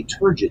frequently be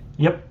turgid.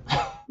 Yep.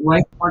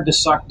 Right, hard to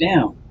suck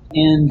down.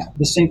 And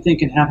the same thing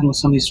can happen with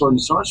some of these sword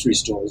and sorcery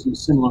stories in a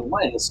similar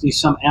way. You'll see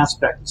some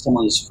aspect that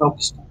someone is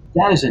focused on.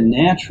 That is a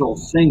natural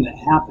thing that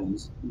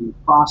happens in the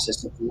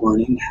process of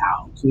learning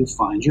how to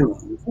find your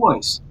own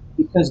voice.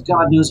 Because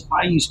God knows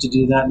I used to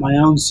do that my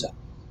own self.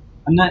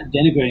 I'm not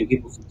denigrating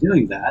people for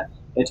doing that.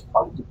 It's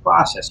part of the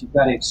process. You've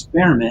got to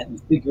experiment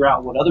and figure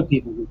out what other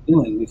people were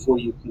doing before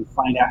you can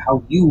find out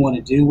how you want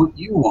to do what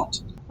you want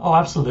to do. Oh,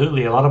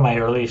 absolutely. A lot of my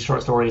early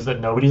short stories that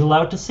nobody's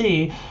allowed to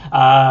see,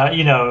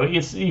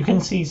 you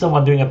can see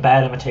someone doing a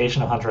bad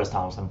imitation of Hunter S.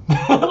 Thompson.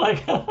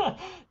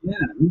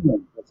 Yeah,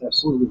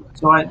 absolutely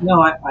right.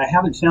 So I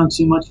haven't found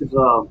too much of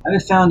I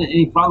haven't found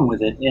any problem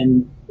with it.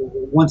 And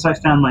once I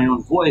found my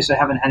own voice, I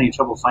haven't had any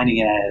trouble finding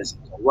it as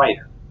a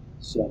writer.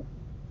 So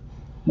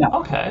yeah.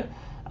 Okay.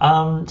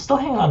 Still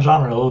hanging on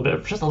genre a little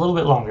bit, just a little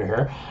bit longer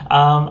here.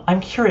 I'm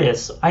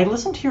curious. I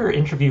listened to your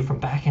interview from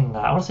back in,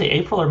 I want to say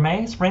April or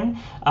May, spring,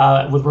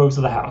 with Rogues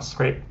of the House.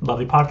 Great,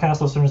 lovely podcast,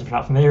 listeners. If you're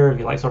not familiar, if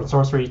you like Sword and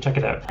Sorcery, check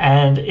it out.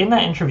 And in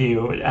that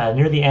interview,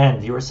 near the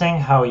end, you were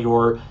saying how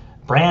your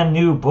brand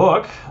new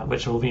book,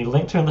 which will be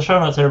linked to in the show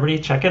notes, everybody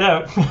check it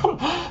out.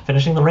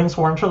 Finishing the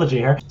Ringsworn trilogy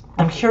here.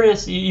 I'm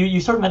curious.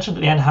 You sort of mentioned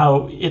at the end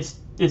how it's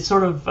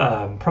sort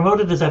of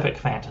promoted as epic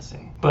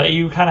fantasy, but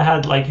you kind of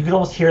had like you could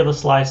almost hear the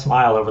sly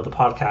smile over the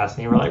podcast,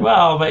 and you were like,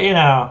 well, but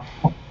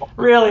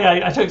really,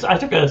 I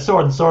took a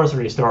sword and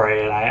sorcery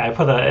story and I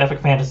put the epic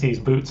fantasy's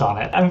boots on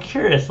it. I'm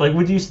curious, like,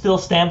 would you still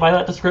stand by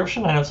that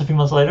description? I know it's a few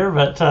months later,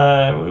 but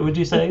would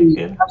you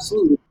say?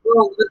 Absolutely.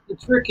 Well, the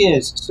trick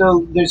is,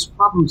 so there's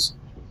problems.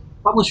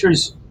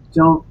 Publishers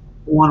don't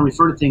want to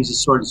refer to things as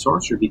sword and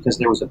sorcery because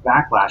there was a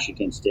backlash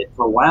against it.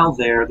 For a while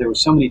there were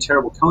so many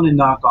terrible Conan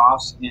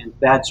knockoffs and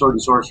bad sword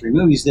and sorcery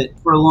movies that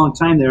for a long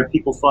time there,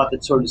 people thought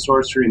that sword and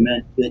sorcery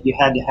meant that you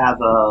had to have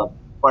a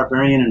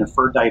barbarian in a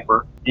fur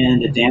diaper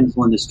and a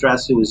damsel in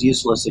distress who was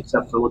useless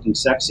except for looking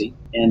sexy.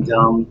 And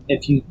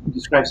if you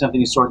describe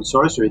something as sword and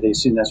sorcery, they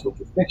assume that's what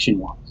your fiction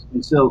was.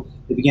 And so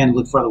they began to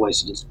look for other ways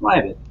to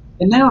describe it.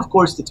 And now, of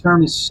course, the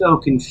term is so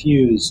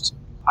confused.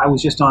 I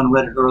was just on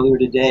Reddit earlier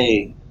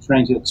today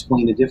trying to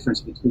explain the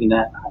difference between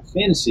that and high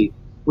fantasy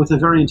with a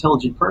very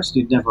intelligent person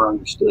who'd never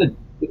understood,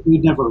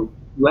 who'd never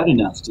read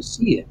enough to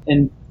see it.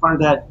 And part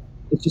of that,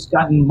 it's just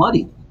gotten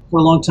muddy. For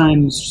a long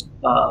time,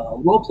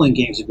 role-playing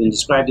games have been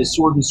described as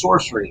sword and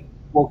sorcery.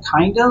 Well,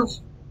 kind of,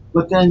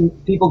 but then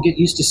people get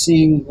used to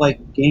seeing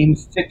like game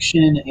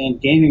fiction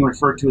and gaming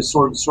referred to as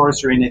sword and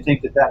sorcery, and they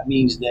think that that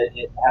means that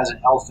it has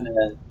an elf and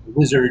a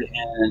wizard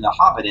and a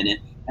hobbit in it,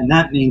 and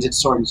that means it's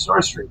sword and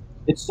sorcery.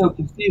 It's so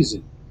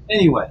confusing.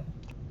 Anyway,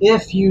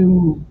 if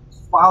you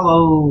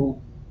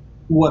follow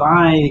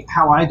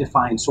how I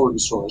define sword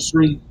and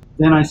sorcery,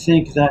 then I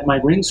think that my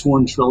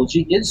Ringsworn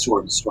trilogy is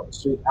sword and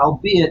sorcery,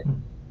 albeit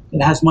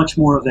it has much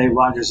more of a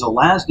Roger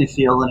Zelazny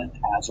feel than it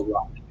has a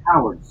Robert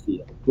Howard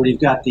feel, where you've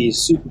got these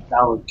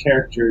superpowered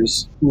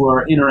characters who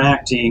are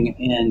interacting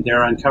and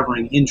they're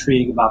uncovering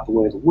intrigue about the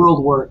way the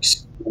world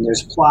works, and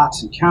there's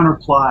plots and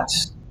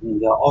counterplots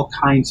and all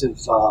kinds of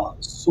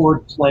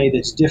sword play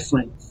that's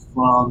different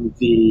from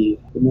the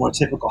more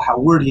typical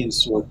Howardian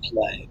sword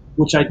play,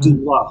 which I do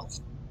love.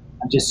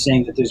 I'm just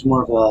saying that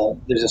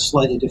there's a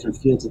slightly different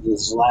feel to the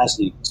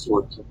Zelazny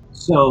sword play.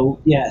 So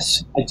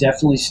yes, I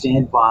definitely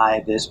stand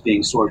by this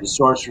being sword and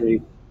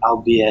sorcery,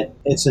 albeit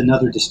it's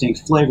another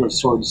distinct flavor of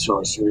sword and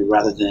sorcery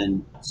rather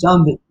than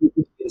some that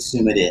you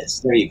assume it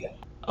is. There you go.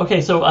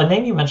 Okay, so a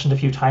name you mentioned a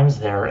few times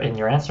there in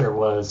your answer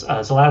was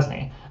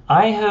Zelazny.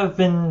 I have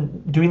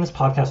been doing this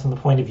podcast from the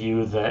point of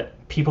view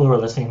that people who are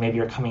listening maybe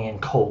are coming in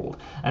cold.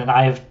 And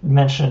I've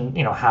mentioned,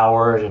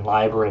 Howard and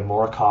Leiber and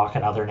Moorcock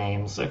and other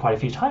names quite a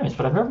few times,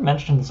 but I've never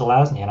mentioned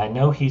Zelazny, and I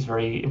know he's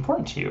very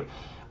important to you.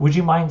 Would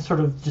you mind sort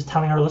of just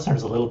telling our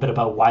listeners a little bit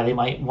about why they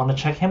might want to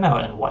check him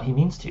out and what he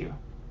means to you?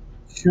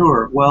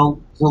 Sure.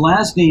 Well,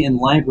 Zelazny and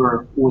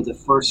Leiber were the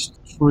first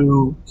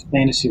true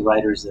fantasy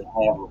writers that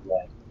I ever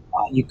read.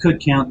 You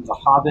could count The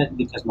Hobbit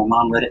because my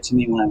mom read it to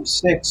me when I was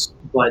 6,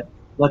 but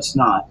let's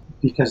not,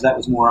 because that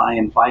was more I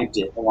imbibed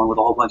it along with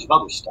a whole bunch of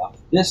other stuff.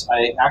 This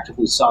I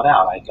actively sought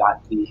out. I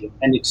got the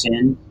appendix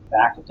in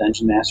back of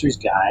Dungeon Master's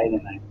Guide,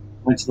 and I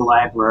went to the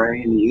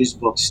library and the used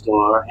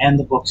bookstore and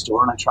the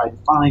bookstore, and I tried to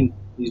find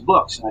these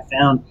books. And I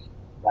found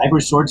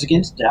Leiber's Swords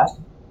Against Death,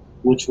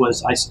 which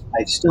was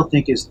I still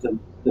think is the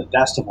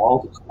best of all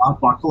the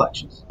Lankhmar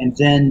collections. And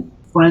then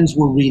friends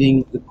were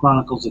reading the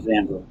Chronicles of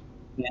Amber.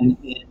 And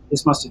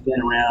this must have been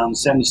around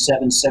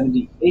 77,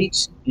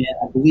 78, and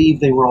I believe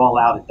they were all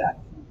out at that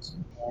point.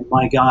 And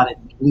my God,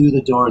 it blew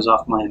the doors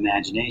off my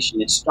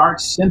imagination. It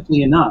starts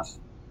simply enough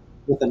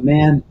with a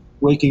man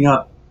waking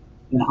up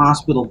in a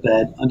hospital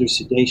bed under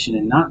sedation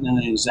and not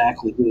knowing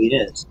exactly who he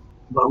is,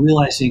 but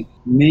realizing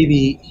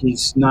maybe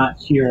he's not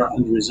here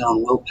under his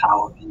own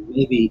willpower, and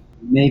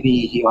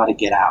maybe he ought to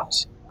get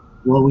out.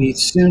 Well, we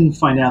soon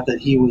find out that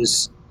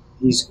he's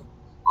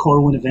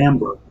Corwin of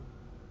Amber,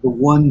 the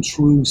one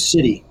true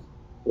city,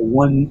 the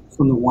one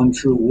from the one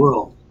true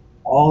world.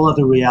 All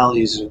other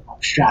realities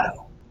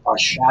are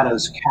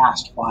shadows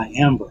cast by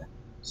Amber.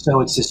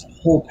 So it's this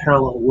whole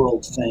parallel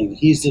world thing.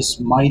 He's this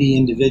mighty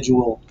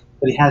individual,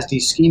 but he has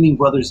these scheming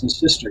brothers and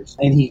sisters.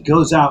 And he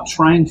goes out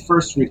trying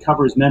first to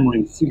recover his memory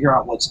and figure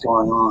out what's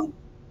going on.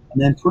 And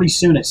then pretty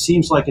soon it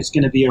seems like it's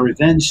going to be a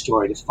revenge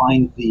story to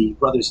find the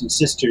brothers and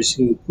sisters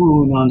who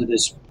flew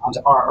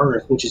onto our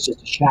Earth, which is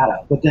just a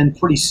shadow. But then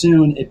pretty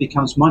soon it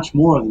becomes much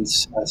more than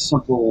a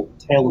simple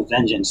tale of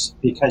vengeance,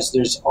 because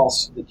there's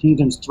also the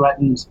kingdom's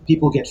threatened.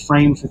 People get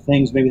framed for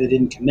things maybe they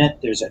didn't commit.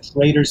 There's a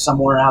traitor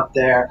somewhere out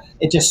there.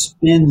 It just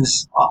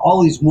spins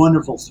all these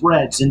wonderful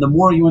threads. And the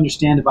more you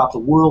understand about the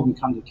world and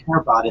come to care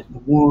about it, the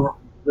more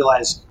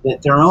realize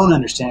that their own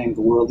understanding of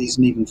the world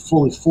isn't even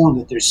fully formed,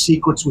 that there's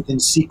secrets within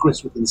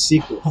secrets within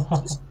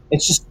secrets.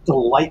 It's just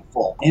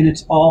delightful. And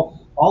it's all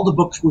the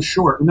books were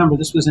short. Remember,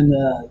 this was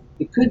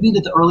it could be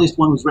that the earliest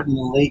one was written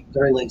in the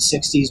very late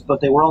 60s,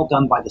 but they were all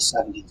done by the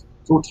 70s.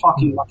 So we're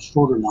talking much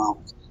shorter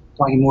novels,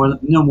 talking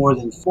no more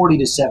than 40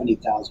 to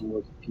 70,000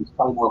 words a piece,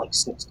 probably more like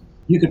 60.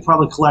 You could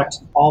probably collect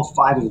all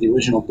 5 of the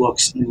original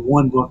books in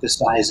one book the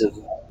size of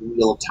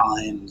Wheel of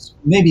Time.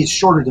 Maybe it's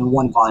shorter than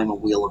one volume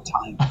of Wheel of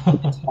Time.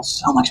 It tells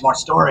so much more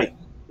story.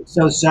 It's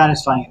so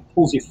satisfying. It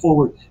pulls you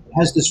forward. It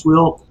has this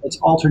it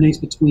alternates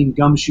between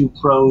gumshoe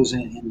prose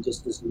and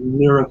just this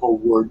lyrical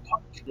word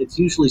punch. It's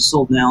usually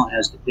sold now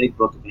as the Big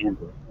Book of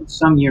Amber. And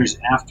some years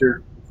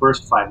after the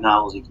first 5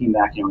 novels, he came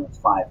back in with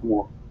 5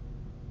 more.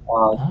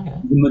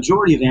 The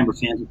majority of Amber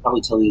fans would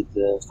probably tell you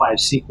the 5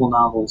 sequel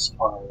novels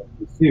are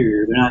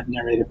inferior. They're not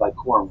narrated by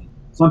Corwin.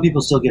 Some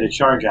people still get a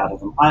charge out of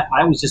them.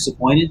 I was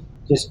disappointed.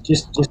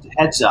 Just a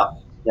heads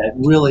up that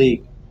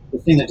really the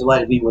thing that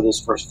delighted me were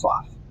those first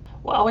 5.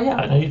 Well,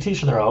 yeah, no, you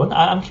teach their own.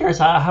 I'm curious,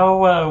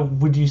 how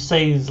would you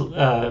say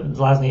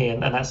Zelazny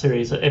and that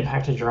series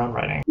impacted your own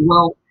writing?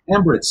 Well,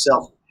 Amber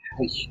itself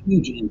had a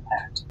huge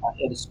impact.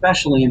 It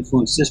especially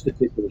influenced this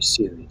particular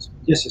series,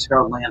 just as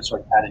Harold Land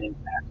sort of had an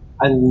impact.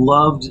 I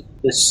loved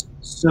this.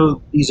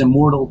 So these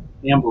immortal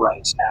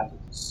Amberites have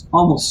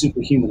almost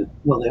superhuman,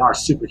 well, they are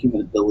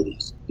superhuman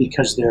abilities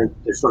because they're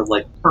sort of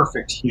like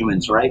perfect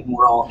humans, right? And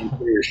we're all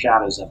inferior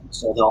shadows of them.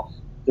 So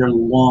they're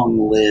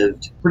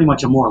long-lived, pretty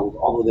much immortal,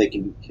 although they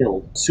can be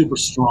killed. Super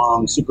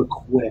strong, super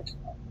quick,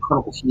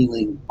 incredible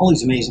healing, all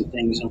these amazing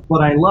things.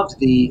 But I loved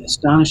the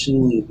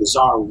astonishingly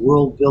bizarre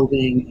world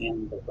building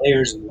and the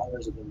layers and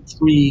layers of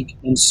intrigue.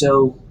 And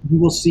so you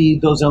will see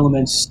those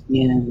elements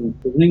in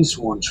the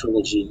Ringsworn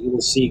trilogy. You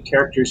will see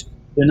characters,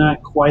 they're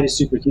not quite as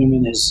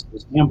superhuman as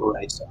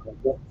Amberites are,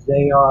 but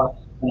they are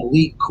an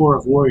elite core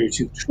of warriors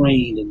who've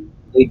trained and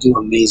they do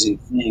amazing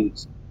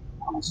things.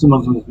 Some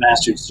of them have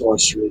mastered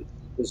sorcery.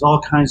 There's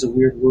all kinds of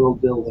weird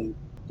world building.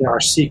 There are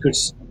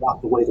secrets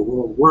about the way the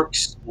world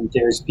works, and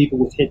there's people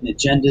with hidden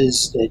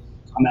agendas that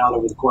come out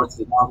over the course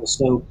of the novel.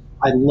 So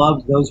I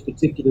loved those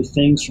particular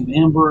things from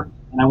Amber,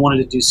 and I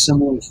wanted to do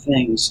similar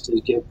things to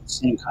give the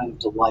same kind of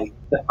delight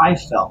that I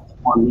felt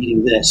upon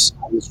reading this.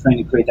 I was trying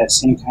to create that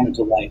same kind of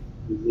delight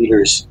in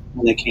readers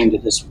when they came to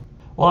this one.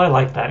 Well, I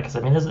like that because, I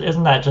mean,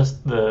 isn't that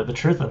just the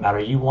truth of the matter?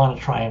 You want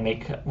to try and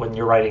make, when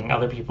you're writing,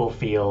 other people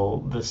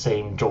feel the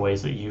same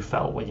joys that you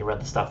felt when you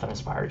read the stuff that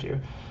inspired you.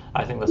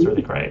 I think that's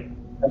really great.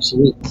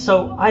 Absolutely.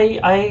 So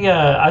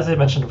as I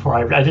mentioned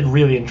before, I did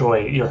really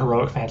enjoy your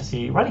heroic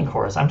fantasy writing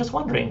course. I'm just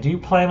wondering, do you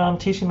plan on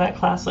teaching that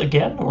class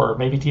again, or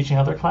maybe teaching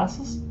other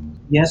classes?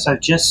 Yes,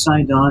 I've just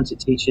signed on to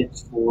teach it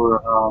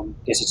for, I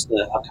guess it's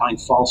the upcoming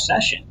fall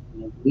session.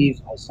 And I believe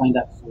I signed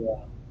up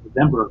for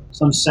November,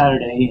 some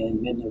Saturday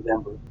in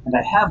mid-November. And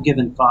I have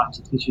given thought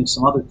to teaching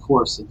some other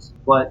courses,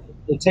 but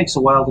it takes a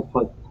while to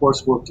put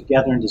coursework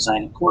together and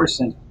design a course.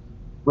 And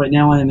right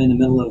now I'm in the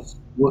middle of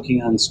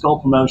working on Skull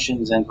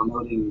Promotions and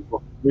promoting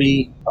book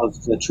 3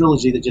 of the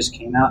trilogy that just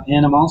came out.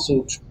 And I'm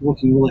also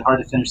working really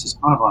hard to finish this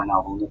Honovar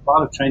novel. And the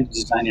thought of trying to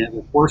design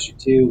another course or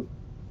two,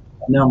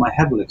 I know my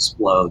head would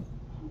explode.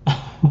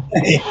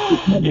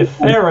 Yeah,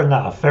 fair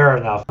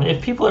enough.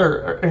 If people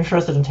are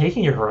interested in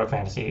taking your heroic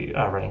fantasy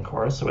writing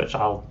course, which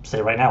I'll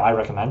say right now I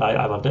recommend,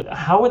 I loved it,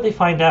 how would they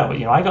find out?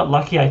 You know, I got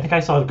lucky. I think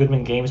I saw a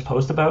Goodman Games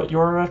post about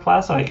your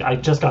class. I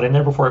just got in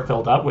there before it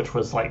filled up, which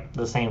was like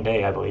the same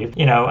day, I believe.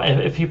 You know,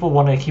 if people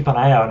want to keep an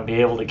eye out and be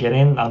able to get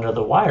in under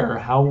the wire,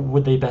 how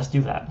would they best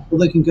do that? Well,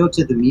 they can go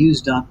to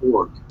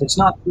themuse.org. It's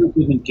not through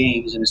Goodman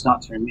Games, and it's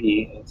not through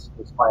me. It's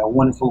by a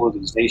wonderful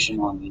organization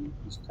on the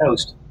East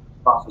Coast.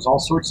 Offers all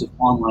sorts of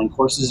online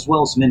courses as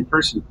well as some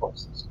in-person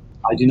courses.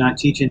 I do not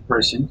teach in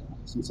person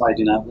since I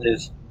do not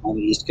live on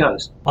the East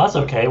Coast. Well, that's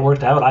okay. It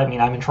worked out. I mean,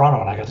 I'm in Toronto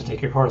and I got to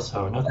take your course,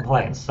 so no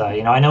complaints.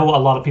 You know, I know a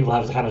lot of people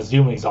have kind of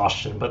Zoom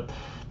exhaustion, but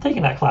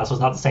taking that class was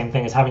not the same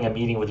thing as having a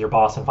meeting with your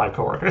boss and 5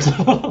 coworkers.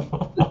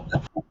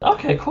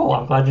 Okay, cool.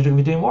 I'm glad you're going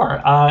to be doing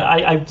more.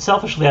 I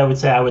selfishly, I would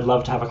say I would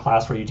love to have a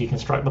class where you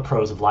deconstruct the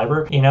prose of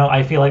Liber. You know,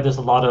 I feel like there's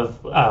a lot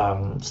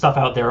of stuff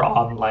out there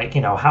on, like,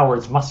 you know,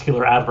 Howard's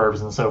muscular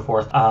adverbs and so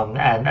forth,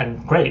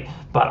 and great.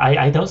 But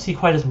I don't see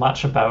quite as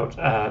much about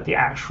the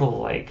actual,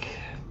 like,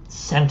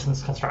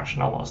 sentence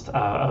construction almost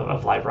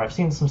of Liber. I've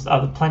seen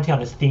some plenty on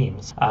his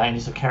themes and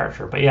use of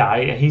character, but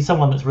yeah, he's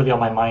someone that's really on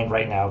my mind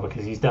right now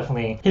because he's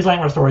definitely, his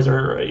Langmore stories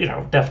are, you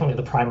know, definitely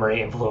the primary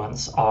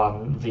influence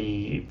on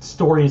the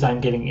stories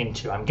I'm getting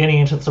into. I'm getting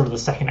into sort of the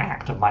second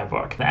act of my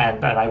book,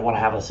 and I want to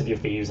have a City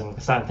of Thieves and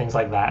things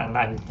like that, and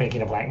I'm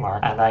thinking of Langmore.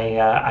 And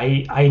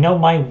I know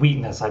my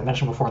weakness, I've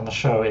mentioned before in the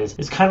show,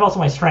 is kind of also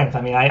my strength.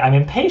 I mean, I'm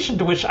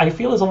impatient, which I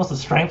feel is almost a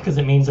strength because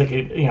it means, like,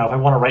 you know, if I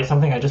want to write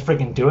something, I just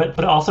freaking do it,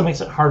 but it also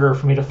makes it harder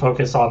for me to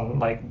focus on,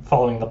 like,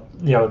 following the,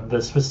 you know,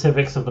 the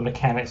specifics of the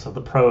mechanics of the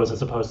prose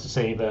as opposed to,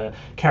 say, the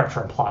character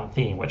and plot and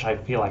theme, which I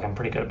feel like I'm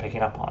pretty good at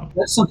picking up on.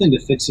 That's something to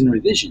fix in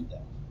revision,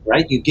 though,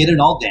 right? You get it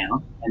all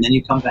down, and then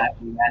you come back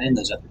and you add in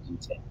those other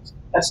details.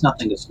 That's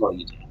nothing to slow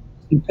you down.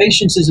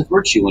 Impatience is a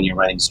virtue when you're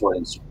writing sword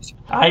and sorcery.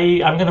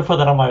 I'm gonna put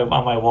that on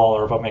my wall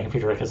or above my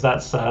computer because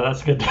that's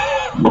good.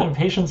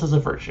 Patience is a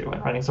virtue when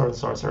writing sword and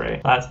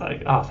sorcery. That's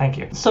like, oh, thank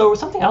you. So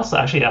something else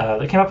actually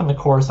that came up in the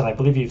course, and I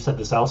believe you've said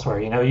this elsewhere.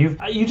 You know,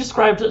 you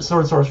described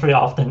sword and sorcery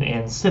often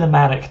in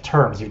cinematic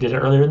terms. You did it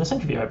earlier in this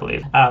interview, I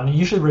believe.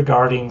 Usually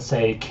regarding,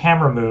 say,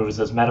 camera moves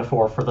as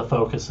metaphor for the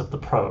focus of the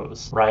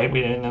prose, right?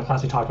 In the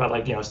class we talked about,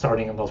 like, you know,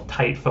 starting in the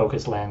tight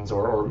focus lens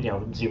or you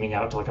know, zooming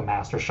out to like a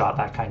master shot,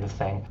 that kind of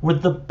thing.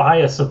 With the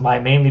bias of my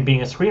mainly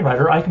being a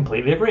screenwriter, I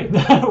completely agree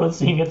with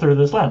seeing it through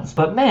this lens.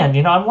 But man,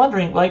 you know, I'm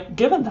wondering, like,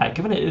 given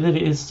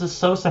it is just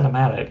so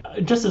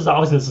cinematic, just as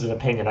obviously this is an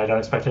opinion, I don't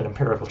expect an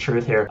empirical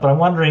truth here, but I'm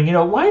wondering, you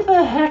know, why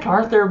the heck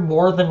aren't there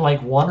more than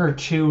like one or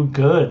two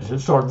good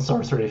sword and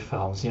sorcery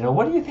films? You know,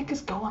 what do you think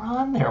is going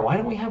on there? Why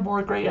don't we have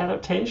more great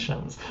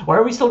adaptations? Why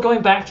are we still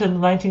going back to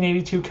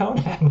 1982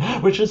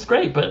 Conan, which is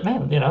great, but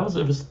man, you know,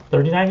 it was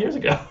 39 years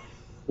ago.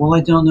 Well,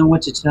 I don't know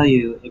what to tell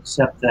you,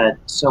 except that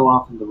so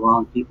often the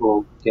wrong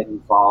people get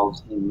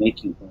involved in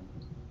making them.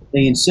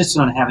 They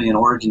insisted on having an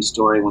origin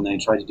story when they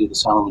tried to do the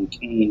Solomon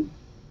Kane.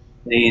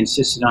 They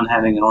insisted on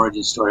having an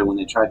origin story when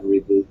they tried to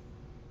reboot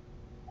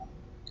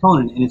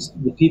Conan, and it's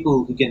the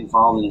people who get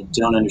involved in it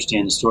don't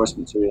understand the source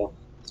material.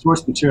 The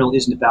source material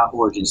isn't about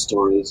origin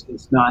stories.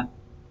 It's not,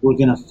 we're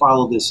going to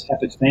follow this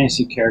epic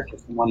fantasy character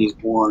from when he's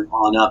born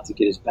on up to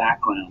get his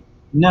background.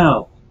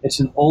 No, it's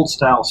an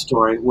old-style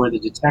story where the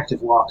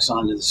detective walks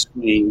onto the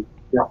screen,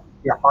 your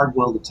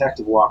hard-boiled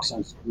detective walks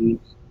on screen,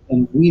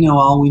 and we know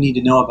all we need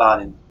to know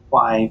about him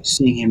by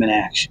seeing him in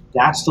action.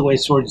 That's the way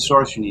sword and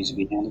sorcery needs to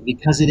be handled,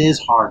 because it is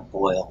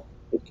hard-boiled.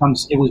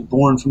 It was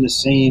born from the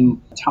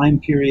same time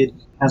period,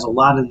 has a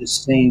lot of the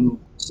same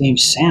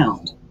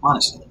sound,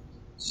 honestly.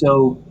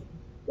 So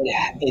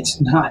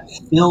it's not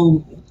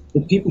film.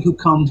 The people who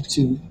come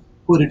to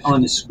put it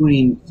on the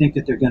screen think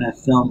that they're going to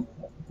film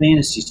a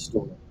fantasy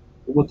story.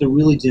 But what they're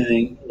really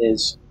doing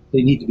is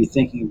they need to be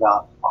thinking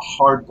about a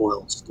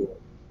hard-boiled story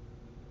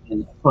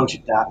and approach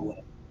it that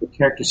way. The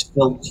character's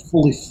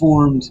fully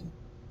formed.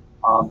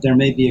 There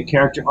may be a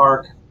character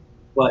arc,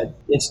 but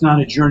it's not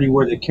a journey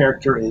where the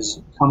character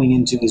is coming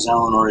into his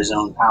own or his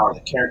own power. The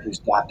character's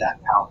got that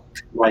power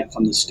right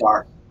from the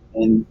start.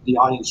 And the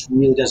audience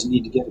really doesn't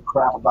need to give a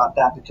crap about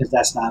that, because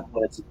that's not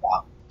what it's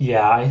about.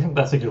 Yeah, I think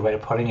that's a good way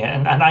of putting it.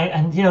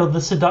 And you know,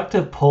 the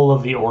seductive pull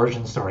of the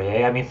origin story,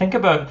 eh? I mean, think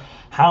about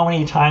how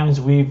many times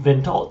we've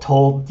been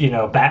told, you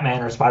know,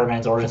 Batman or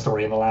Spider-Man's origin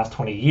story in the last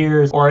 20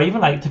 years, or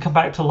even like to come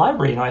back to the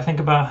library, you know, I think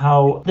about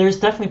how there's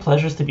definitely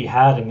pleasures to be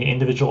had in the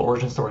individual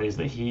origin stories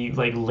that he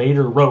like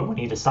later wrote when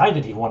he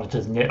decided he wanted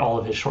to knit all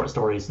of his short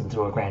stories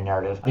into a grand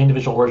narrative. The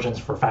individual origins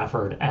for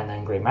Fafhrd and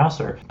then Grey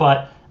Mouser.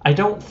 But I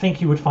don't think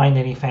you would find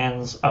any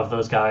fans of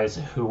those guys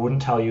who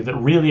wouldn't tell you that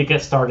really it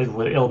gets started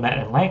with Ilmet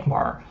and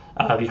Lankmar,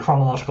 the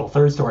chronological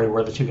third story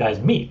where the two guys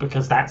meet,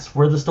 because that's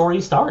where the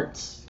story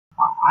starts.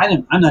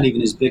 I'm not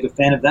even as big a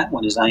fan of that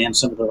one as I am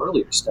some of the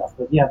earlier stuff.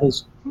 But yeah,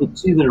 the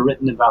two that are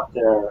written about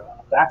their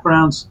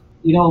backgrounds,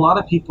 you know, a lot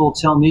of people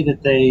tell me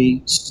that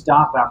they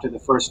stop after the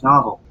first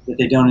novel, that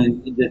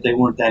they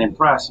weren't that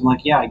impressed. I'm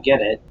like, yeah, I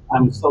get it.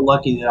 I'm so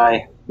lucky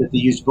that the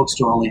used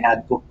bookstore only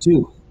had book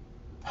 2.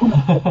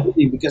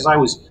 Because I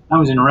was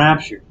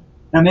enraptured.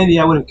 Now, maybe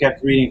I would have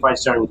kept reading if I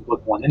started with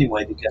book 1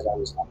 anyway, because I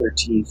was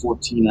 13,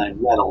 14, and I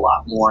read a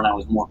lot more and I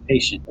was more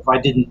patient. If I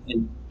didn't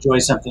enjoy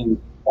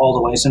something all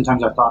the way,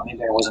 sometimes I thought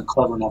maybe I wasn't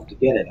clever enough to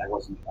get it. I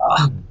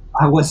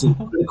wasn't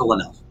critical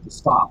enough to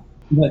stop.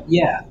 But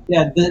yeah,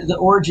 the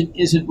origin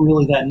isn't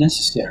really that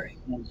necessary.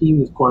 And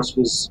he, of course,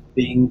 was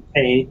being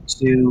paid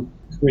to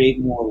create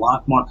more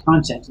Lankmar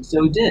content, and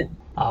so he did.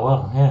 Oh,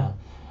 well, yeah.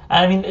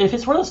 I mean, if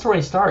it's where the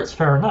story starts,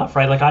 fair enough,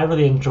 right? Like, I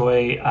really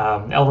enjoy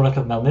Elric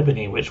of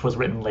Melniboné, which was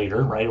written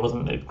later, right?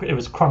 It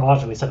was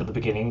chronologically set at the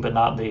beginning, but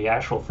not the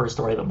actual first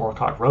story that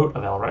Moorcock wrote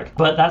of Elric.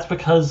 But that's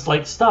because,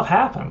 like, stuff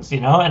happens, you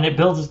know? And it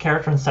builds his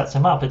character and sets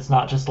him up. It's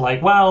not just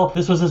like, well,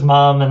 this was his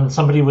mom and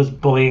somebody was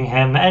bullying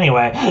him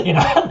anyway, you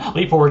know?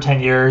 Leap forward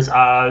 10 years,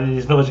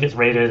 his village gets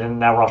raided, and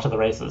now we're off to the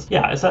races.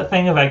 Yeah, it's that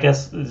thing of, I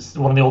guess, it's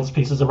one of the oldest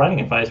pieces of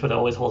writing advice, but it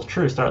always holds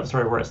true. Start the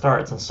story where it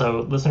starts. And so,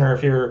 listener,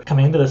 if you're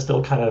coming into this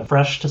still kind of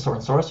fresh to sword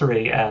and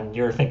sorcery, and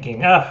you're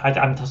thinking,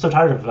 I'm so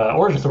tired of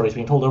origin stories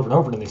being told over and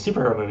over in these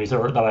superhero movies that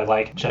I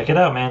like, check it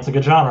out, man. It's a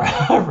good genre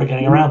for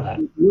getting around that.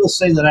 I will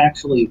say that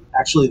actually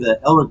the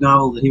Elric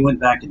novel that he went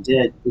back and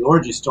did, the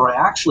origin story,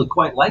 I actually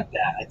quite like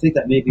that. I think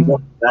that may be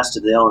one of the best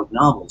of the Elric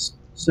novels.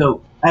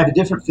 So I have a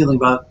different feeling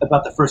about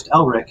the first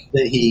Elric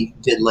that he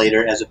did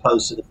later as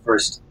opposed to the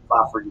first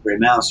Fafhrd and Grey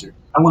Mouser.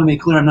 I want to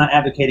make clear I'm not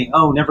advocating,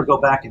 never go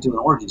back and do an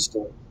origin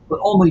story, but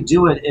only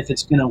do it if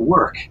it's going to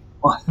work.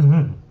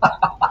 Mm-hmm.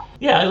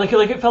 Yeah, like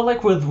it felt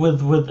like with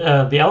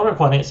the Elric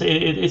one,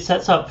 it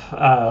sets up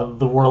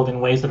the world in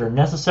ways that are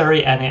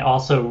necessary, and it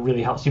also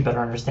really helps you better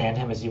understand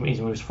him as he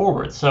moves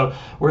forward. So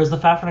whereas the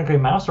Fafhrd and Grey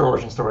Mouser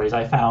origin stories,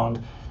 I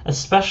found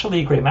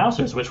especially Grey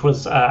Mousers, which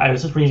was I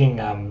was just reading.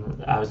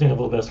 I was doing a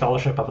little bit of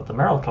scholarship up at the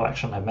Merrill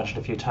Collection. I've mentioned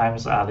a few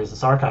times. There's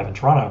this archive in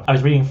Toronto. I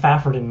was reading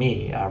Fafford and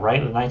Me,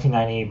 right, the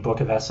 1990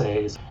 book of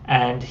essays,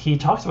 and he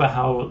talks about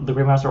how the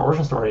Grey Mouser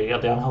origin story,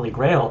 the Unholy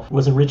Grail,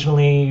 was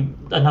originally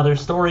another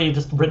story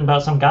just written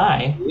about some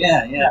guy.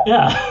 Yeah, yeah.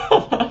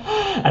 Yeah.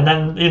 And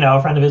then,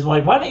 a friend of his was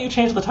like, why don't you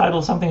change the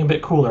title to something a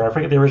bit cooler? I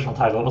forget the original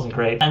title, it wasn't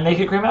great. And make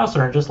it Grey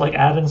Mouser and just like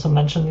add in some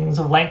mentionings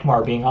of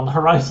Lankmar being on the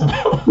horizon.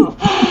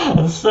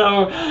 And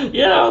so,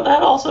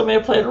 that also may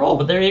have played a role.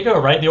 But there you go,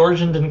 right? The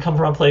origin didn't come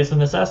from a place of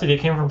necessity. It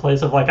came from a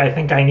place of like, I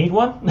think I need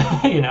one,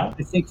 I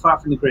think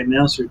Fafhrd and the Grey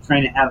Mouser,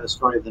 trying to have a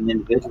story of them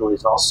individually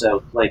is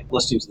also like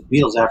listening to the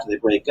Beatles after they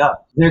break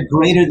up. They're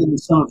greater than the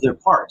sum of their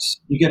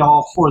parts. You get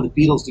all four of the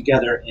Beatles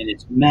together and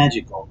it's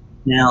magical.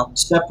 Now,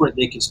 separate,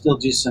 they can still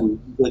do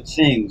some good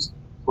things,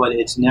 but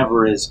it's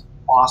never as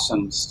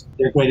awesome.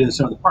 They're greater than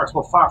some of the parts.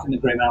 Well, Fafhrd and the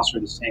Grey Mouser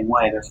are the same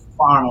way. They're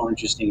far more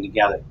interesting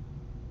together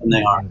than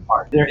they are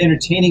apart. They're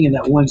entertaining in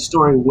that one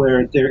story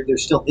where they're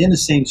still in the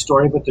same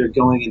story, but they're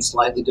going in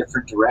slightly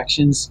different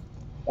directions.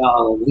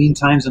 Lean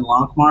Times and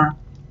Lankmar.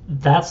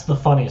 That's the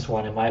funniest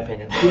one, in my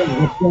opinion.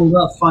 Yeah, it's one of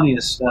the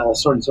funniest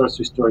sword and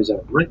sorcery stories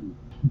I've written.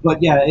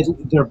 But yeah,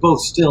 they're both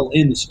still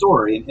in the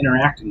story and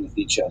interacting with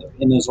each other.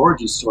 In those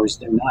origin stories,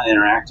 they're not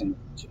interacting with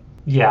each other.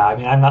 Yeah, I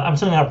mean, I'm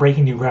certainly not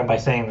breaking new ground by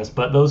saying this,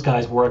 but those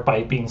guys work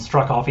by being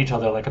struck off each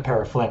other like a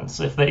pair of flints.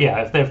 If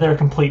they're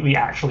completely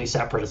actually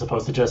separate as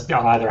opposed to just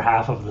on either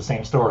half of the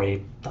same story,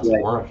 it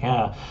doesn't work.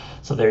 Yeah.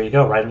 So there you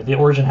go, right? I mean, the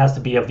origin has to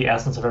be of the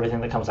essence of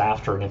everything that comes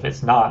after, and if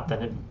it's not,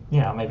 then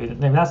maybe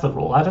that's the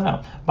rule. I don't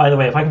know. By the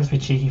way, if I can just be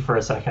cheeky for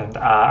a second,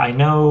 I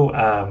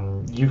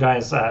know you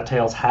guys,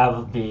 Tales,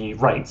 have the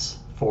rights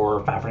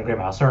for Fafhrd and Grey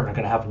Mouser, and are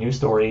going to have a new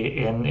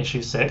story in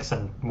issue 6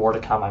 and more to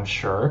come, I'm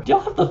sure. Do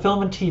y'all have the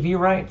film and TV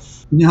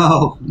rights?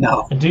 No.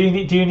 And do you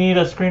need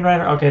a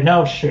screenwriter? Okay,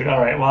 no, shoot. All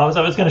right. Well,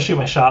 I was going to shoot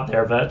my shot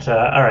there, but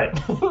all right.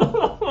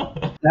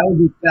 That would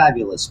be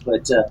fabulous,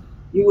 but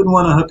you wouldn't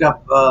want to hook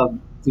up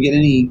to get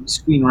any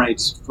screen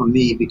rights from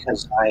me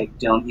because I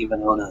don't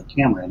even own a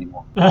camera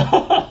anymore.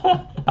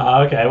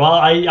 Okay,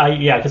 well,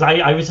 because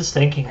I was just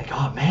thinking, like,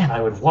 oh man,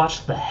 I would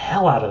watch the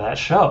hell out of that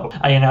show,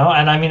 and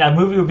I mean, a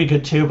movie would be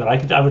good too, but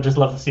I would just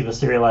love to see the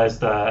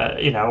serialized,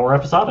 or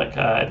episodic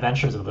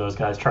adventures of those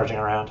guys charging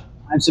around.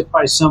 I'm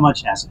surprised so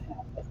much hasn't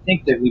happened. I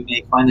think that we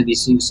may finally be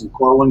seeing some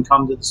Corwin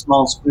come to the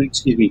small screen.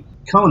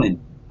 Conan.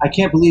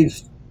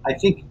 I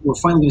think we're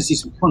finally going to see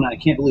some Conan. I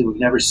can't believe we've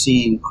never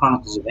seen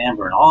Chronicles of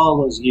Amber in all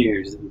those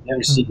years. We've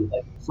never seen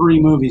like 3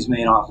 movies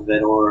made off of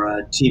it or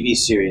a TV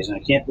series. And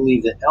I can't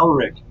believe that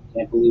Elric. I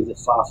can't believe that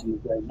Fafhrd and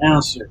the Grey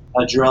Mouser.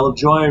 Jarell of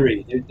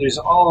Joiry. There's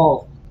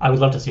all. I would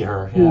love to see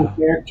her. Cool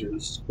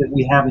characters that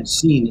we haven't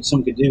seen that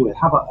someone could do with.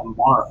 How about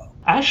Amaro?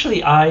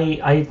 Actually,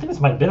 I think this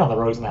might have been on the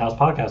Rogues in the House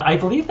podcast. I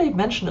believe they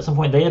mentioned at some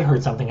point they had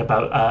heard something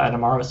about an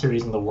Amaro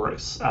series in the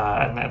works,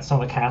 and that some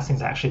of the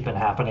casting's actually been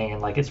happening,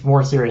 and like it's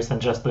more serious than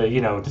just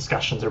the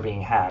discussions are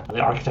being had.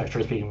 The architecture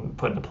is being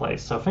put into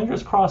place. So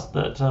fingers crossed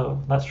that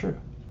that's true.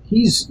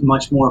 He's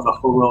much more of a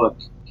heroic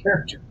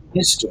character in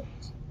his stories.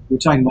 We were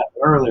talking about it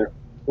earlier.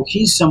 Well,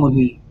 he's someone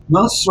who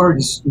most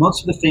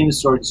of the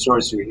famous sword and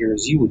sorcery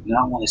heroes you would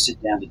not want to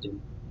sit down to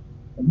do.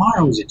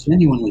 Amaro was a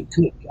genuinely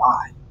good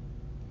guy.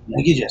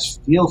 I could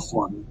just feel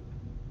for him.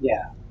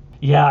 Yeah.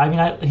 Yeah, I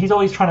mean, he's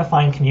always trying to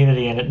find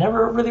community, and it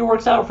never really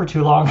works out for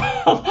too long.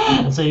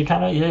 And so you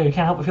kind of, you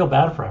can't help but feel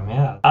bad for him,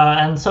 yeah.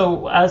 And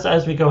so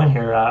as we go in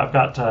here, I've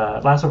got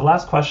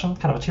last question,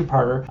 kind of a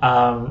two-parter.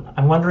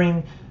 I'm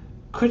wondering,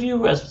 could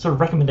you, as sort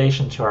of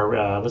recommendation to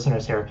our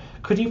listeners here,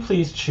 could you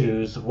please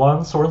choose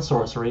one sword and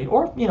sorcery,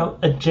 or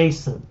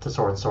adjacent to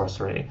sword and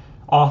sorcery,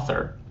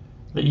 author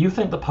that you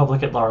think the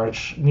public at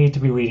large need to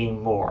be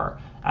reading more?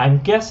 I'm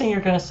guessing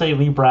you're going to say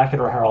Leigh Brackett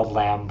or Harold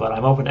Lamb, but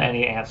I'm open to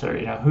any answer.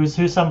 Who's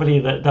somebody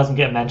that doesn't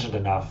get mentioned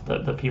enough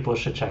that people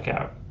should check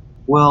out?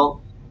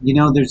 Well,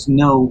 there's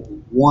no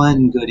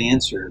one good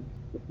answer.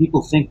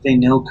 People think they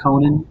know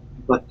Conan,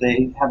 but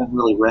they haven't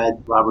really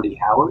read Robert E.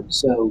 Howard.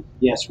 So,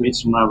 yes, read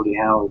some Robert E.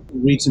 Howard.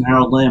 Read some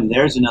Harold Lamb.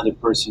 There's another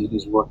person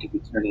whose work could be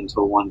turned into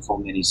a wonderful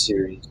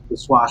miniseries. The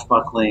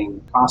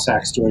swashbuckling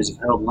Cossack stories of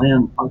Harold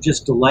Lamb are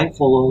just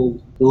delightful.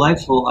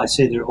 I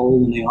say they're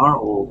old and they are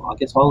old. I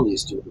guess all of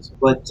these stories.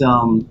 But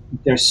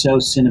they're so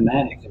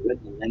cinematic. They're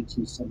written in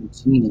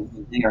 1917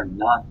 and they are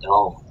not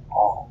dull at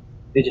all.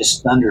 They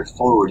just thunder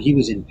forward. He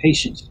was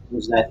impatient. It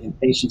was that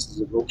impatience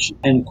is a virtue.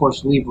 And, of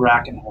course, Leigh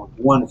Brackett had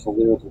wonderful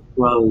lyrical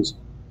prose.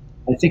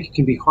 I think it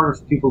can be harder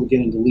for people to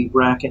get into Leigh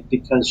Brackett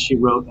because she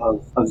wrote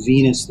of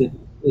Venus that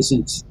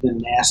isn't the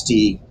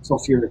nasty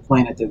sulfuric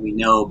planet that we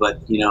know,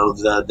 but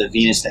the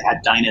Venus that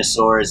had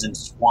dinosaurs and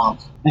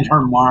swamps, and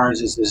her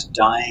Mars is this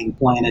dying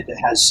planet that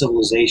has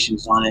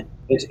civilizations on it.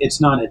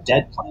 It's not a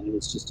dead planet;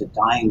 it's just a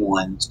dying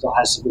one. It still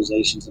has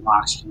civilizations and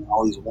oxygen and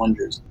all these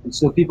wonders. And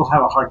so people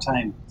have a hard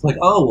time. It's like,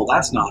 oh, well,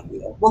 that's not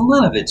real. Well,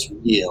 none of it's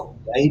real,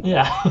 right?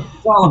 Yeah.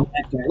 It's all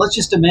imaginary. Let's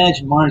just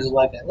imagine Mars is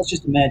like that. Let's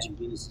just imagine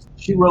Venus.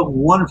 She wrote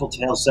wonderful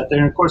tales set there.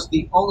 And, of course,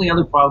 the only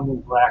other problem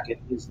with Brackett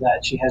is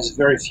that she has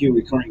very few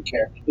recurring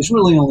characters. There's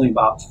really only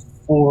about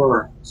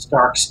 4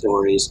 Stark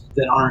stories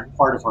that aren't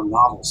part of her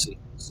novel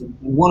sequence. And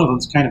one of them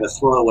is kind of a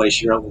throwaway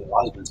she wrote with her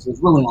husband. So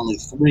there's really only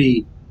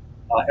 3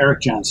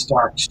 Eric John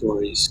Stark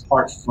stories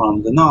apart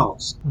from the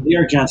novels. The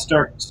Eric John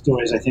Stark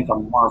stories, I think, are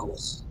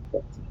marvelous.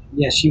 But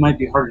yeah, she might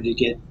be harder to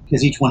get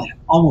because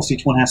almost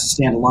each one has to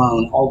stand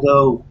alone.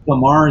 Although the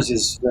Mars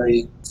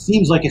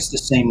seems like it's the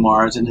same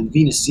Mars, and then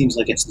Venus seems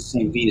like it's the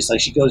same Venus. Like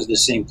she goes to the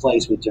same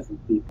place with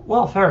different people.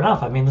 Well, fair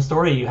enough. I mean, the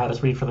story you had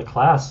us read for the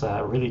class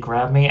really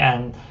grabbed me,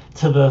 and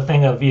to the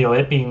thing of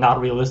it being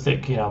not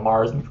realistic,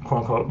 Mars,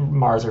 quote unquote,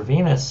 Mars or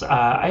Venus.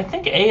 I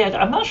think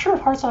I'm not sure if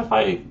hard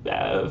sci-fi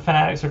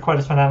fanatics are quite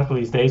as fanatical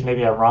these days.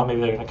 Maybe I'm wrong.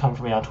 Maybe they're going to come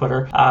for me on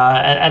Twitter.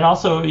 And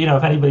also,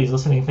 if anybody's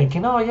listening,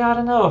 thinking, oh yeah, I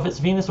don't know if it's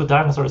Venus with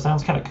dinosaurs, it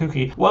sounds kind of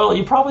kooky. Well,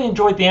 you probably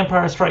enjoyed The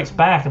Empire Strikes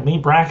Back, and Lee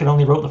Brackett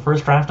only wrote the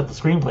first draft of the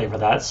screenplay for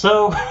that.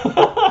 So,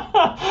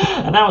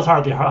 and that was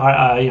hardly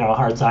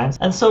hard science.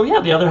 And so yeah,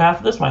 the other half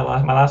of this, my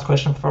last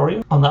question for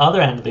you, on the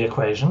other end of the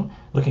equation,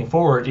 looking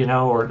forward,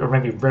 or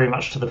maybe very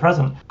much to the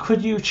present,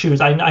 could you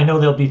choose, I know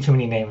there'll be too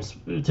many names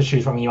to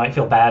choose from, you might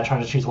feel bad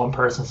trying to choose one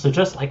person, so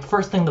just like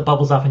first thing that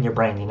bubbles up in your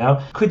brain,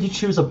 could you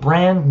choose a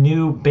brand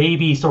new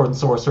baby sword and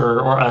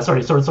sorcerer, or sword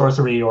and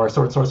sorcery or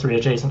sword and sorcery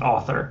adjacent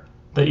author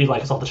that you'd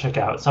like us all to check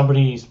out?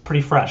 Somebody's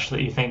pretty fresh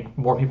that you think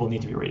more people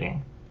need to be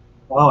reading.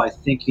 Oh, I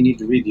think you need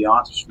to read the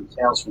authors from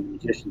Tales from the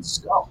Magician's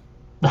Skull.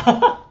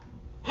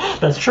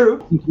 That's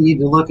true. I think you need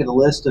to look at a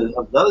list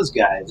of those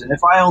guys,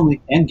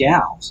 and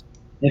gals.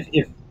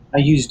 If I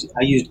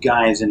used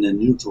guys in a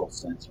neutral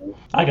sense, right?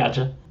 I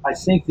gotcha. I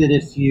think that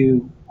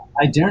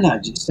I dare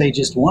not say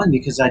just one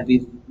because I'd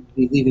be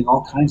leaving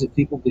all kinds of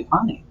people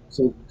behind.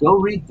 So go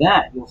read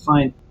that. You'll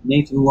find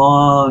Nathan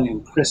Long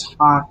and Chris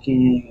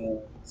Hawking and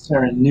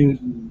Sarah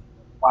Newton,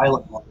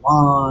 Violet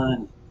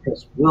Milan,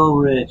 Chris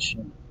Wilrich,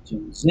 and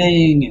Jim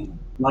Zing, and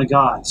my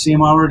God, see,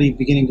 I'm already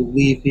beginning to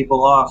leave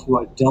people off who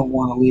I don't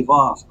want to leave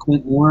off.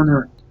 Clint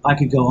Warner. I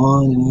could go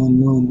on and on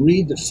and on.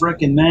 Read the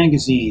frickin'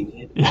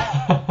 magazine.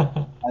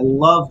 I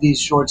love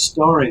these short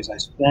stories. I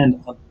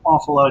spend an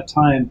awful lot of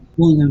time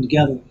pulling them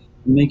together and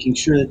making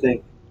sure that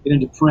they get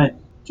into print.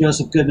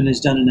 Joseph Goodman has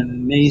done an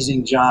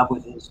amazing job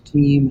with his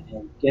team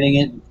and getting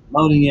it and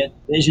promoting it.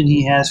 The vision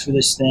he has for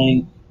this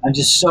thing. I'm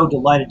just so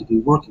delighted to be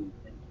working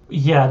with him.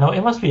 Yeah, no,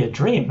 it must be a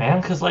dream, man,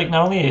 because not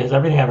only is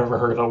everything I've ever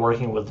heard about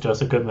working with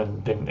Joseph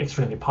Goodman been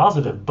extremely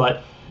positive,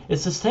 but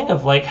it's this thing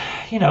of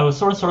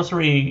sword and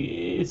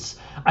sorcery.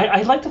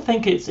 I like to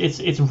think it's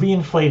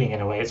reinflating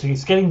in a way.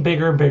 It's getting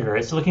bigger and bigger.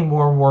 It's looking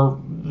more and more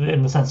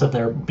in the sense of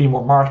there being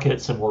more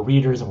markets and more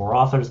readers and more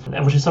authors,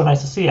 which is so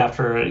nice to see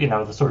after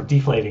the sort of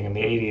deflating in the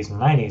 80s and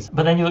 90s.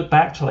 But then you look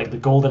back to the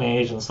Golden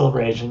Age and the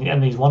Silver Age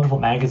and these wonderful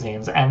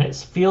magazines, and it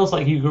feels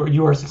like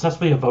you are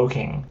successfully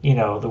evoking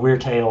the Weird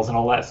Tales and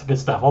all that good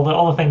stuff,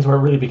 all the things where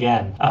it really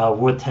began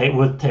with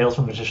Tales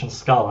from Magician's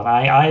Skull. And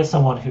I as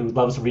someone who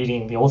loves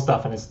reading the old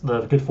stuff and is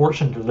the good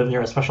fortune to live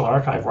near a special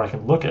archive where I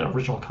can look at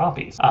original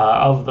copies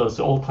of those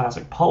old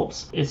classic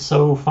pulps, it's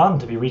so fun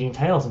to be reading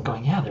Tales and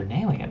going, yeah, they're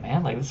nailing it,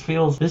 man.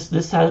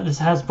 This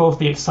has both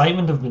the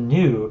excitement of the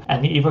new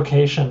and the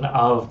evocation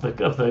of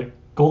the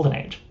Golden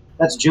Age.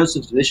 That's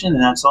Joseph's vision,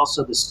 and that's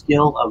also the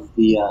skill of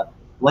the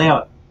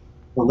layout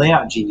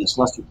genius,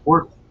 Lester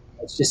Portland.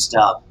 It's just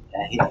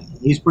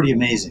he's pretty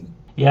amazing.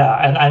 Yeah,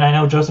 and I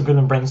know Joseph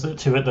Goodman brings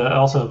to it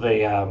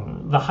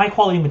the high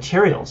quality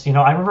materials.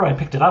 I remember I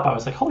picked it up. I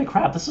was like, holy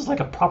crap, this is like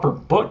a proper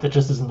book that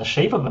just is in the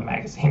shape of a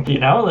magazine.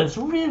 It's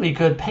really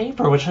good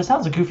paper, which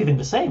sounds a goofy thing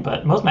to say,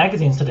 but most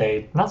magazines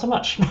today, not so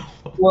much.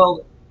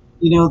 Well,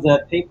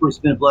 that paper has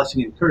been a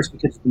blessing and a curse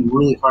because it's been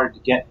really hard to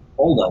get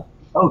hold of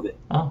COVID.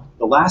 Oh.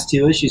 The last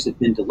 2 issues have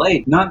been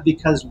delayed, not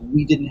because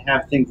we didn't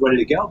have things ready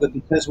to go, but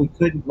because we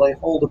couldn't lay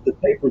hold of the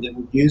paper that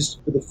we used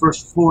for the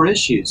first 4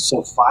 issues.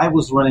 So 5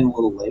 was running a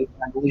little late.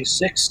 I believe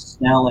 6 is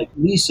now at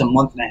least a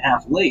month and a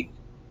half late.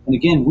 And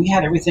again, we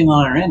had everything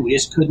on our end. We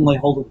just couldn't lay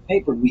hold of the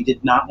paper. We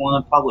did not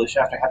want to publish,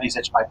 after having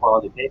such high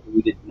quality paper,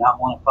 we did not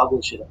want to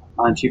publish it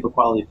on cheaper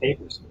quality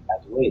paper, so we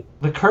had to wait.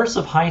 The curse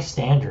of high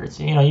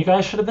standards. You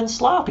guys should have been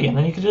sloppy, and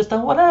then you could just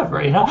done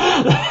whatever,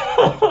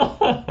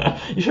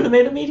 You should have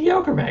made a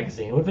mediocre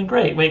magazine. It would have been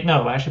great. Wait,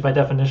 no, actually, by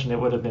definition, it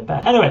would have been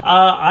bad. Anyway,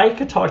 I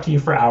could talk to you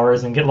for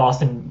hours and get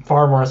lost in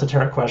far more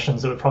esoteric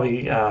questions that would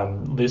probably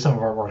lose some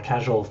of our more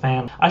casual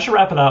fan. I should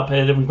wrap it up.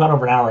 We've gone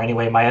over an hour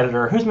anyway. My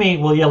editor, who's me,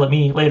 will yell at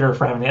me later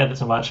for having to edit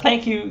so much.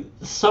 Thank you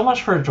so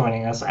much for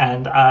joining us.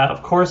 And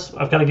of course,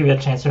 I've got to give you a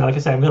chance here. Like I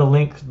said, I'm going to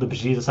link the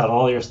bejesus out of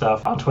all your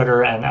stuff on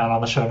Twitter and on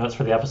the show notes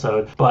for the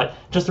episode. But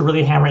just to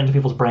really hammer into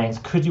people's brains,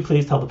 could you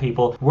please tell the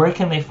people where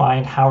can they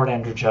find Howard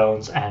Andrew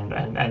Jones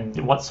and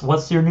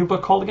what's your new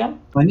book called again?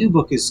 My new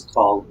book is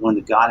called When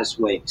the Goddess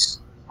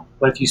Wakes.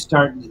 But if you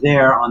start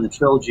there on the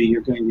trilogy,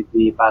 you're going to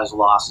be about as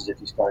lost as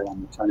if you started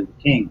on Return of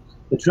the King.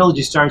 The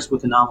trilogy starts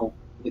with the novel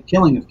The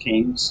Killing of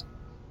Kings.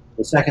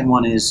 The second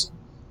one is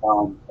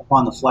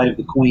Upon the Flight of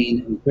the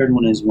Queen, and the third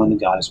one is When the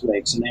Goddess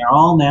Wakes. And they are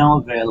all now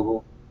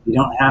available. You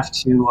don't have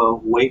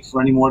to wait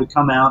for any more to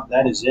come out.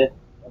 That is it.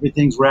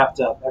 Everything's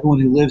wrapped up. Everyone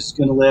who lives is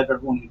going to live.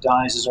 Everyone who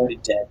dies is already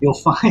dead. You'll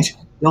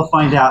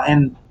find out.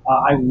 And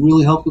I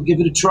really hope you'll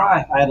give it a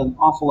try. I had an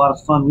awful lot of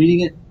fun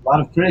reading it. A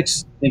lot of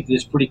critics think that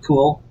it's pretty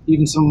cool.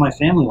 Even some of my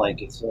family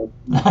like it. So.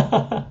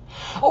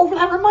 Oh,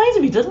 that reminds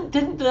me.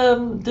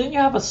 Didn't you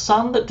have a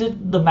son that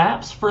did the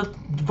maps for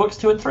books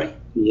 2 and 3?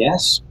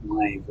 Yes,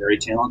 my very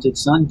talented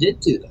son did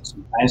do those.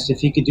 I asked if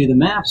he could do the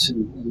maps,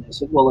 and they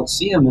said, "Well, let's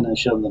see him." And I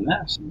showed him the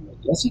maps, and like,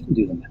 yes, he can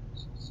do the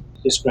maps.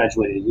 He just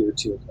graduated a year or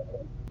two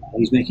ago.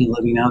 He's making a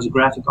living now as a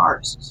graphic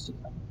artist.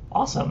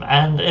 Awesome.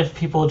 And if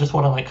people just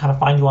want to kind of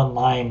find you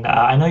online,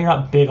 I know you're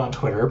not big on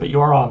Twitter, but you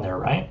are on there,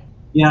 right?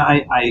 Yeah,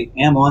 I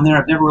am on there.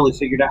 I've never really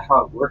figured out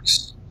how it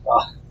works.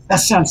 That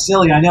sounds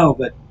silly, I know,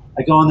 but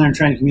I go on there and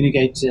try to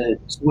communicate to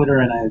Twitter,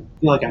 and I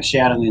feel like I'm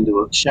shouting into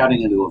a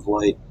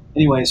void.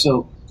 Anyway,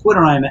 so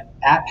Twitter, I'm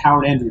at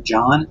Howard Andrew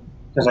John,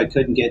 because I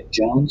couldn't get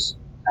Jones.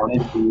 Howard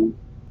Andrew.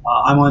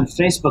 I'm on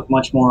Facebook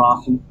much more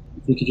often.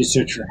 If you could just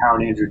search for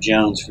Howard Andrew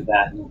Jones for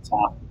that, and it'll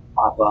pop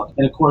up.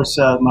 And of course,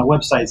 my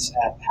website's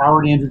at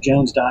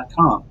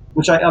howardandrewjones.com,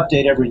 which I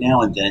update every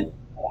now and then. It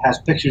has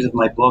pictures of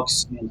my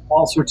books and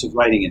all sorts of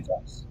writing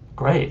advice.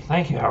 Great,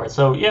 thank you, Howard.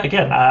 So yeah,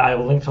 again, I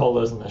will link to all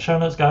those in the show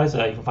notes, guys. You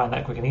can find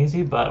that quick and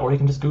easy, or you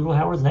can just Google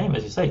Howard's name,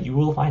 as you say. You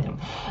will find him.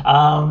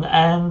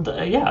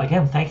 Yeah,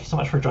 again, thank you so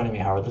much for joining me,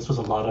 Howard. This was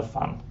a lot of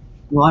fun.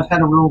 Well, I've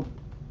had a real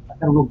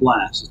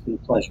blast. It's been a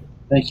pleasure.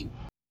 Thank you.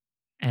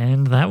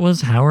 And that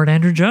was Howard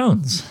Andrew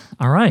Jones.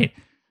 All right.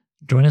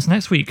 Join us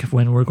next week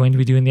when we're going to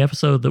be doing the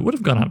episode that would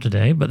have gone up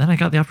today, but then I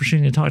got the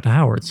opportunity to talk to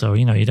Howard, so,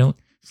 you don't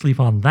sleep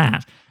on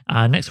that.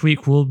 Next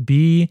week will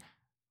be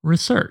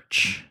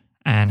research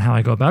and how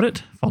I go about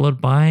it,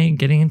 followed by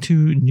getting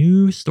into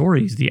new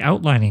stories, the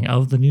outlining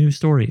of the new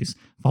stories,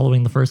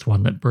 following the first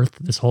one that birthed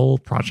this whole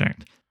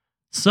project.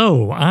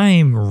 So,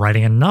 I'm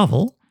writing a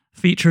novel,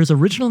 features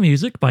original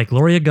music by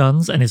Gloria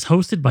Guns, and is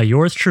hosted by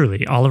yours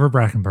truly, Oliver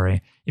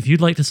Brackenbury. If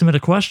you'd like to submit a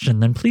question,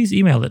 then please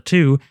email it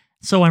to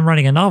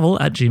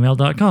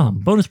soimwritinganovel@gmail.com.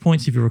 Bonus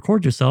points if you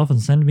record yourself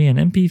and send me an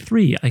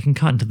MP3 I can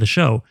cut into the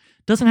show.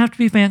 Doesn't have to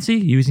be fancy,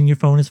 using your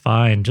phone is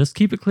fine, just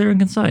keep it clear and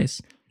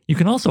concise. You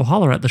can also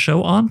holler at the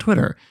show on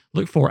Twitter.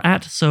 Look for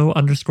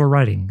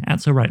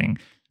 @so_writing.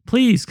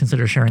 Please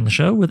consider sharing the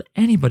show with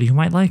anybody who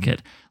might like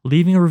it,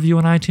 leaving a review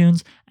on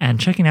iTunes,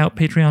 and checking out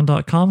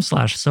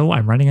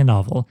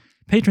patreon.com/soimwritinganovel.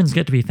 Patrons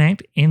get to be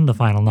thanked in the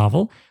final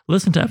novel,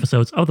 listen to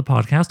episodes of the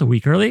podcast a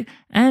week early,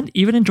 and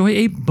even enjoy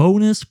a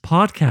bonus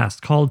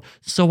podcast called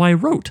So I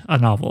Wrote a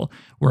Novel,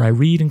 where I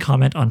read and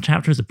comment on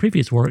chapters of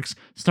previous works,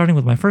 starting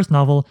with my first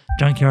novel,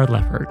 Junkyard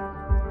Leopard.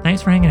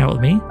 Thanks for hanging out with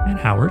me and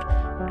Howard,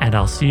 and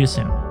I'll see you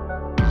soon.